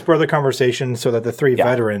there to spur the conversation so that the three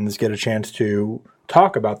veterans get a chance to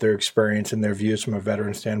talk about their experience and their views from a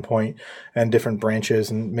veteran standpoint and different branches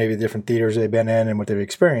and maybe different theaters they've been in and what they've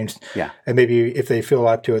experienced. Yeah. And maybe if they feel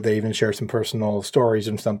up to it, they even share some personal stories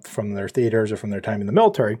and stuff from their theaters or from their time in the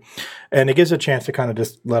military. And it gives a chance to kind of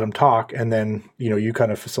just let them talk. And then, you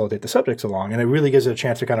kind of facilitate the subjects along. And it really gives it a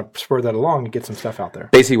chance to kind of spur that along and get some stuff out there.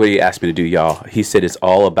 Basically what he asked me to do, y'all, he said it's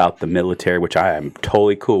all about the military, which I am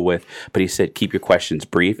totally cool with. But he said, keep your questions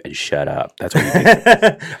brief and shut up. That's what he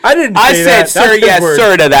said. I said, sir, yes,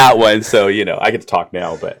 sir, to that one. So, I get to talk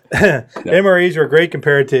now. But no. MREs are great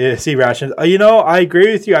compared to C rations. I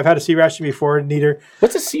agree with you. I've had a C ration before, Neither.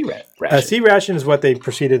 What's a C ration? A C ration is what they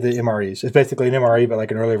preceded the MREs. It's basically an MRE, but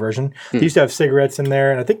like an earlier version. They used to have cigarettes in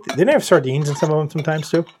there, and I think they didn't have sardines in some of them sometimes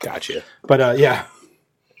too. Gotcha. But yeah.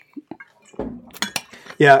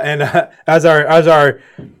 Yeah, and as our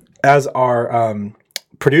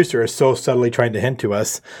producer is so subtly trying to hint to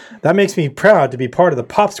us, that makes me proud to be part of the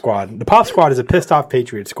Pop Squad. The Pop Squad is a pissed off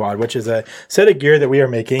Patriot squad, which is a set of gear that we are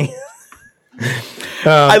making.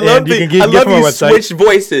 I love you switch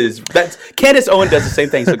voices. That's Candace Owen does the same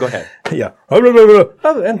thing. So go ahead. Yeah,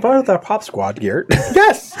 and part of that Pop Squad gear.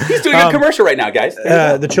 Yes, he's doing a commercial right now, guys.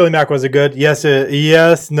 The chili mac was a good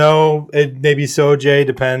yes, no. It maybe so. Jay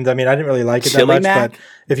depends. I mean, I didn't really like it chili that much, mac? But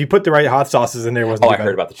if you put the right hot sauces in there, it wasn't. I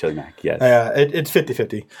heard about the chili mac. Yes, it's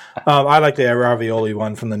 50-50. I like the ravioli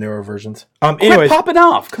one from the newer versions. Anyways, pop it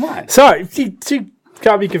off. Come on. Sorry, she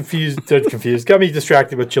got me confused. Got me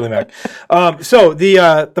distracted with chili mac. So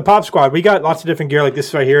the Pop Squad, we got lots of different gear. Like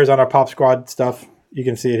this right here is on our Pop Squad stuff. You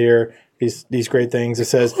can see it here. These great things. It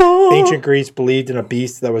says ancient Greece believed in a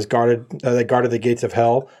beast that was guarded the gates of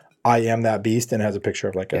hell. I am that beast, and it has a picture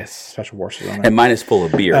of like a special horses on it. And mine is full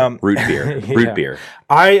of beer, root beer.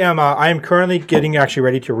 I am currently getting actually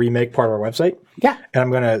ready to remake part of our website. Yeah, and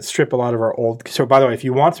I'm going to strip a lot of our old. So by the way, if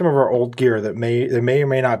you want some of our old gear that may or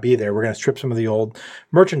may not be there, we're going to strip some of the old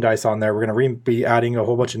merchandise on there. We're going to be adding a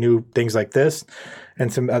whole bunch of new things like this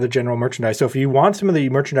and some other general merchandise. So if you want some of the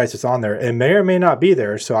merchandise that's on there, it may or may not be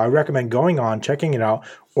there. So I recommend going on, checking it out,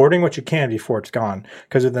 ordering what you can before it's gone,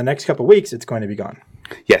 because in the next couple of weeks, it's going to be gone.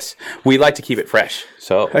 Yes, we like to keep it fresh.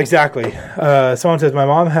 So exactly. Someone says my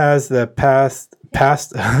mom has the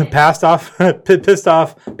pissed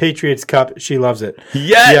off Patriots cup. She loves it.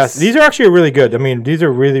 Yes. These are actually really good. I mean, these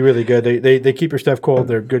are really, really good. They keep your stuff cold.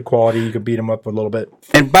 They're good quality. You can beat them up a little bit.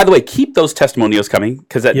 And by the way, keep those testimonials coming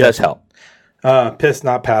because that does help. Pissed,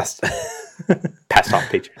 not passed. Passed off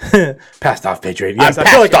Patriot. Passed off Patriot. Yes, I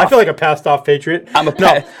feel like a passed off Patriot. Are you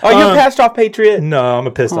a passed off Patriot? No, I'm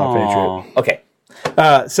a pissed off Patriot. Okay.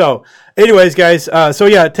 So, anyways, guys.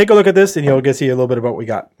 Take a look at this, and you'll get to see a little bit about what we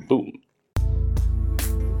got. Boom.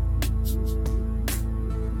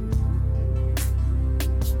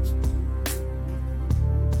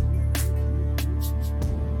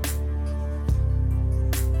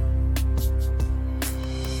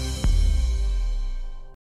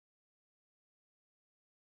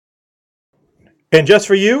 And just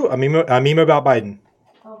for you, a meme about Biden.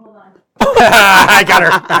 Oh, hold on. I got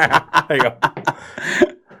her. There you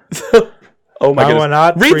go. Oh my goodness.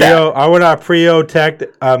 I will not protect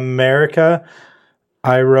America.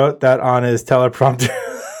 I wrote that on his teleprompter.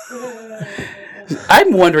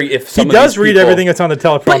 I'm wondering if he does read everything that's on the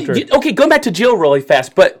teleprompter. Okay, going back to Jill really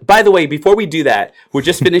fast. But by the way, before we do that, we're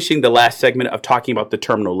just finishing the last segment of talking about the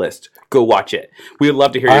terminal list. Go watch it. We would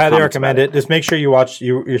love to hear your comments. I highly recommend it. Just make sure you watch.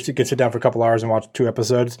 You can sit down for a couple hours and watch 2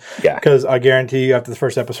 episodes. Yeah. Because I guarantee you, after the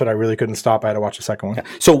first episode, I really couldn't stop. I had to watch the second one. Yeah.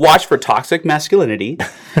 So watch for toxic masculinity.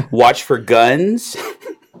 Watch for guns,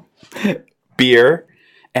 beer,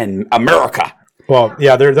 and America. Well,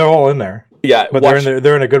 yeah, they're all in there. Yeah, but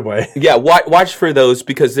they're in a good way. Yeah, watch for those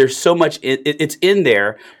because there's so much. It's in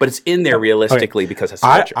there, but it's in there realistically because it's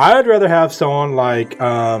culture. I'd rather have someone like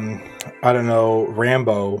I don't know,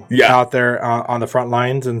 Rambo out there on the front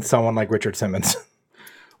lines than someone like Richard Simmons.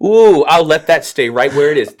 Ooh, I'll let that stay right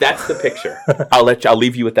where it is. That's the picture. I'll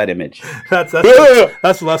leave you with that image. That's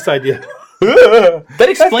Left's idea. That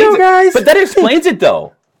explains it, guys. But that explains it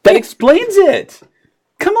though. That explains it.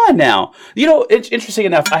 Come on now. You know, it's interesting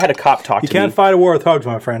enough. I had a cop talk to me. You can't fight a war with hugs,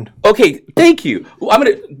 my friend. Okay, thank you. Well, I'm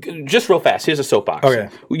gonna just real fast. Here's a soapbox. Okay.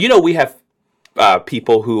 You know, we have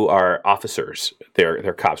people who are officers.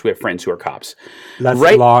 They're cops. We have friends who are cops. That's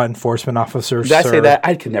right? Law enforcement officers. Did I say that?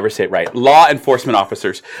 I could never say it right. Law enforcement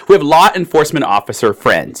officers. We have law enforcement officer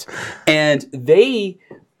friends, and they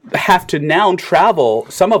have to now travel.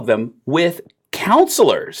 Some of them with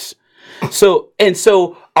counselors. So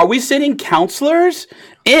are we sending counselors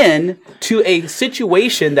in to a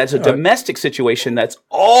situation that's a domestic situation that's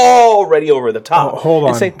already over the top? Hold on,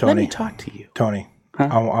 and say, Tony. Let me talk to you. Tony, huh?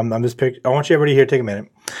 I'm just I want you everybody here to take a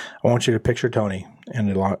minute. I want you to picture Tony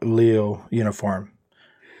in a Leo uniform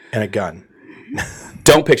and a gun.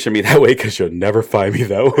 Don't picture me that way because you'll never find me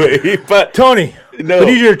that way. But Tony, no. I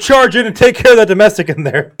need you to charge in and take care of that domestic in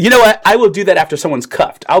there. You know what? I will do that after someone's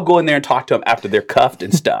cuffed. I'll go in there and talk to them after they're cuffed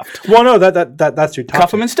and stuffed. Well, no, that's too tough.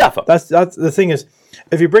 Cuff them and stuff them. That's the thing is,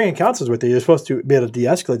 if you're bringing counselors with you, you're supposed to be able to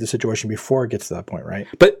de-escalate the situation before it gets to that point, right?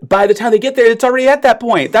 But by the time they get there, it's already at that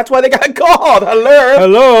point. That's why they got called.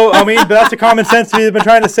 Hello. I mean, but that's the common sense we've been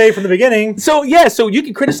trying to say from the beginning. So you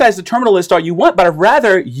can criticize the terminalist all you want, but I'd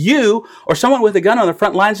rather you or someone with a gun on the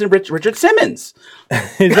front lines than Richard Simmons.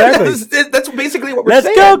 Exactly. That's basically what we're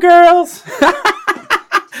saying. Let's go, girls.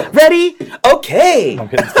 Ready? Okay. I'm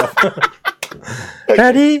kidding stuff.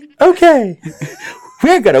 Ready? Okay.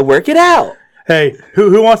 We're gonna work it out. Hey,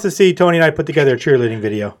 who wants to see Tony and I put together a cheerleading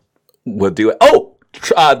video? We'll do it. Oh,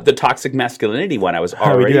 the toxic masculinity one. I was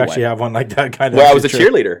already. We do actually have one like that kind of. Well, I was a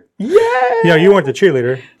cheerleader. Yeah. You weren't the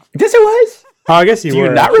cheerleader. Yes, I was. Oh, I guess you were. Do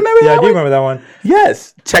you not remember that one? Yeah, I do remember that one.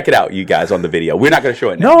 Yes. Check it out, you guys, on the video. We're not going to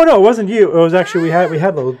show it now. No, it wasn't you. It was actually we had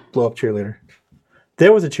a blow up cheerleader.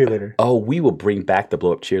 There was a cheerleader. Oh, we will bring back the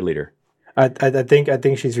blow up cheerleader. I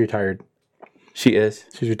think she's retired. She is.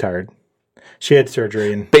 She's retired. She had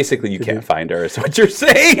surgery and basically you can't find her. Is what you're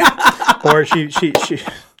saying? Or she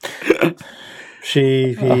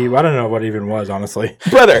I don't know what it even was, honestly.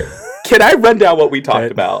 Brother, can I run down what we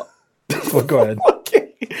talked about? Well, go ahead.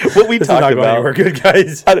 Okay. What we talked about. We're good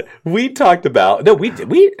guys. We talked about. No, we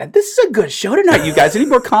this is a good show tonight, you guys. Any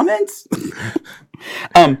more comments?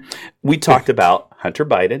 We talked about Hunter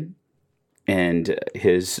Biden and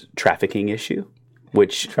his trafficking issue,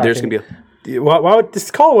 which there's going to be why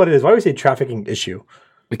just call it what it is. Why would we say trafficking issue?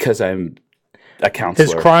 Because I'm a counselor.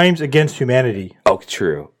 His crimes against humanity. Oh,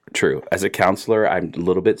 true. As a counselor, I'm a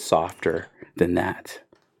little bit softer than that.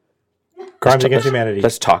 Crimes against humanity.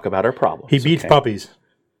 Let's talk about our problems. He beats puppies.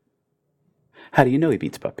 How do you know he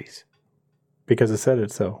beats puppies? Because I said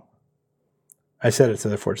it so. I said it, so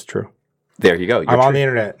therefore it's true. There you go. I'm on the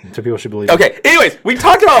internet, so people should believe it. Okay, anyways, we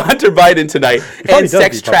talked about Hunter Biden tonight and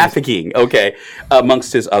sex trafficking, okay,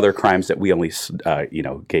 amongst his other crimes that we only,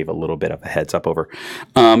 gave a little bit of a heads up over.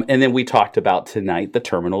 And then we talked about tonight the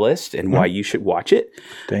Terminal List and why you should watch it.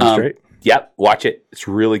 Dang straight. Yep, watch it. It's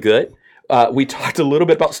really good. We talked a little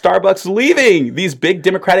bit about Starbucks leaving these big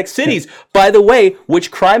democratic cities. By the way, which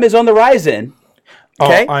crime is on the rise in?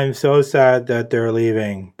 Okay? Oh, I'm so sad that they're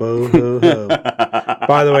leaving. Boo hoo hoo.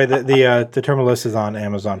 By the way, the Terminal List is on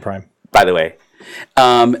Amazon Prime. By the way.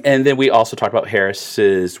 And then we also talked about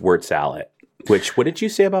Harris's word salad. Which, what did you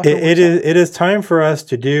say about it? It is time for us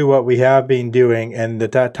to do what we have been doing, and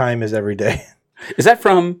that time is every day. Is that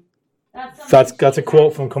from... That's a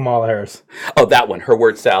quote from Kamala Harris. Oh, that one. Her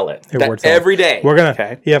word salad. Every day. We're gonna.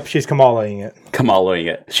 Okay. Yep, she's Kamalaing it. Kamalaing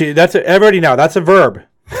it. Everybody now. That's a verb.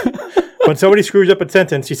 When somebody screws up a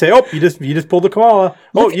sentence, you say, "Oh, you just pulled the Kamala."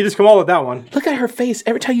 You just Kamala that one. Look at her face.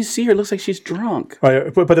 Every time you see her, it looks like she's drunk. Oh, yeah,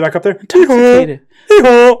 put it back up there. Intoxicated.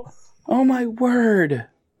 Oh my word.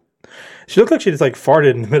 She looked like she just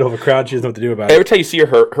farted in the middle of a crowd. She doesn't know what to do about it. Every time you see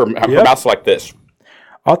her mouth's like this.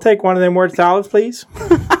 I'll take one of them word salads, please.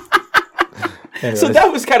 So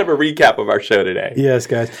that was kind of a recap of our show today. Yes,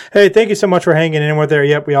 guys. Hey, thank you so much for hanging in with there.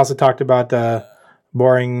 Yep, we also talked about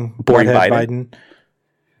boring Biden.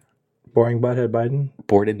 Boring butthead Biden.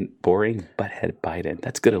 Boring butthead Biden.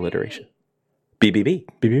 That's good alliteration. BBB.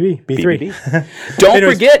 B3. Don't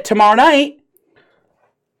forget tomorrow night.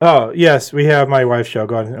 Oh, yes, we have my wife's show.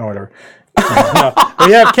 Go on, whatever.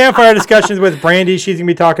 We have campfire discussions with Brandy. She's going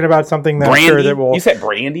to be talking about something that I'm sure that will... You said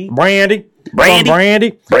Brandy? Brandy.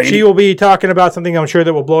 She will be talking about something I'm sure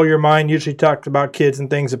that will blow your mind. Usually talks about kids and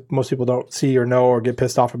things that most people don't see or know or get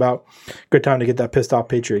pissed off about. Good time to get that pissed off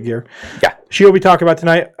Patriot gear. Yeah. She will be talking about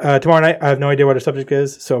tomorrow night. I have no idea what her subject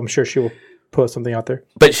is, so I'm sure she will post something out there.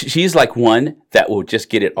 But she's like one that will just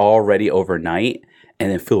get it all ready overnight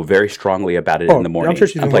and then feel very strongly about it in the morning. I'm sure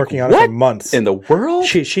she's been working on it for months. In the world?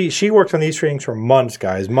 She worked on these trainings for months,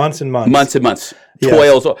 guys. Months and months. Months and months. Yes.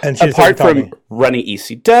 Toils. And apart from running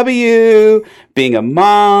ECW, being a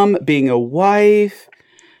mom, being a wife,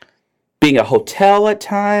 being a hotel at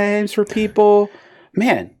times for people.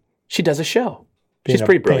 Man, she does a show. She's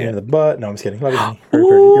pretty brilliant. In the butt. No, I'm just kidding. Love you, honey.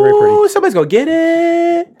 You're very pretty. Somebody's going to get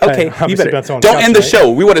it. Okay, you better. Don't end the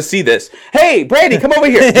show. We want to see this. Hey, Brandy, come over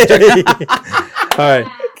here. All right.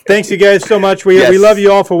 Thanks, you guys, so much. We love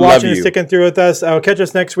you all for watching and sticking through with us. Catch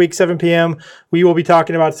us next week, 7 p.m. We will be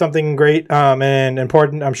talking about something great and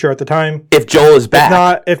important, I'm sure, at the time. If Joel is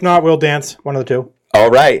back. If not, we'll dance. One of the two.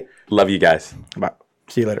 All right. Love you guys. Bye.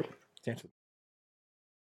 See you later.